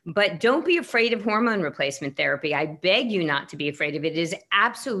attitude, but don't be afraid of hormone replacement therapy. I beg you not to be afraid of it. It has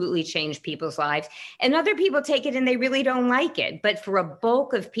absolutely changed people's lives, and other people take it and they really don't like it. But for a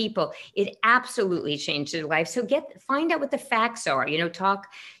bulk of people, it absolutely changed their life. So find out what the facts are, talk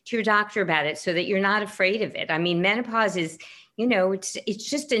to your doctor about it so that you're not afraid of it. I mean, menopause is, it's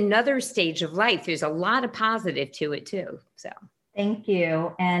just another stage of life. There's a lot of positive to it too. So. Thank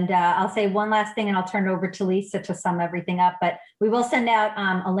you. And I'll say one last thing and I'll turn it over to Lisa to sum everything up, but we will send out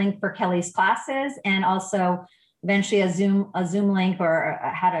a link for Kelly's classes and also eventually a Zoom link or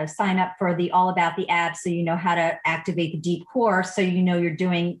how to sign up for the All About the Abs. So you know how to activate the deep core. So you're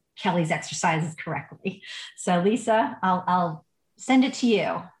doing Kelly's exercises correctly. So Lisa, I'll send it to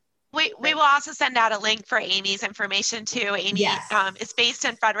you. We will also send out a link for Amy's information too. Amy is based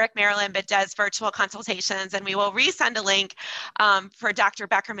in Frederick, Maryland, but does virtual consultations. And we will resend a link for Dr.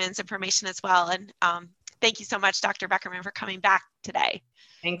 Beckerman's information as well. And thank you so much, Dr. Beckerman, for coming back today.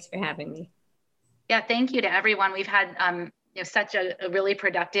 Thanks for having me. Yeah, thank you to everyone. We've had such a really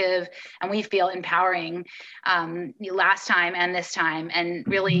productive and we feel empowering last time and this time. And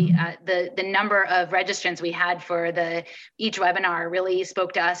really the number of registrants we had for each webinar really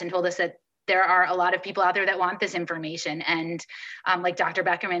spoke to us and told us that there are a lot of people out there that want this information. And like Dr.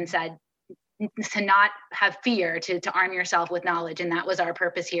 Beckerman said, to not have fear, to arm yourself with knowledge. And that was our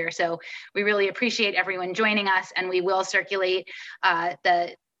purpose here. So we really appreciate everyone joining us, and we will circulate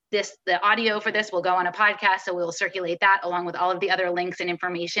the audio for this will go on a podcast. So we'll circulate that along with all of the other links and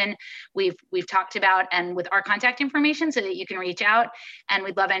information we've talked about, and with our contact information, so that you can reach out. And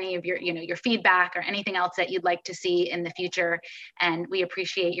we'd love any of your feedback or anything else that you'd like to see in the future. And we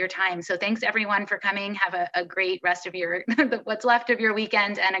appreciate your time. So thanks everyone for coming. Have a great rest of your, what's left of your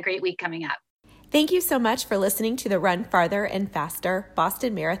weekend, and a great week coming up. Thank you so much for listening to the Run Farther and Faster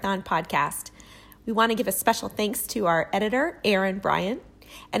Boston Marathon podcast. We want to give a special thanks to our editor, Aaron Bryant.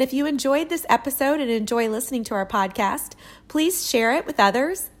 And if you enjoyed this episode and enjoy listening to our podcast, please share it with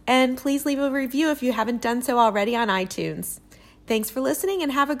others, and please leave a review if you haven't done so already on iTunes. Thanks for listening,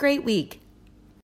 and have a great week.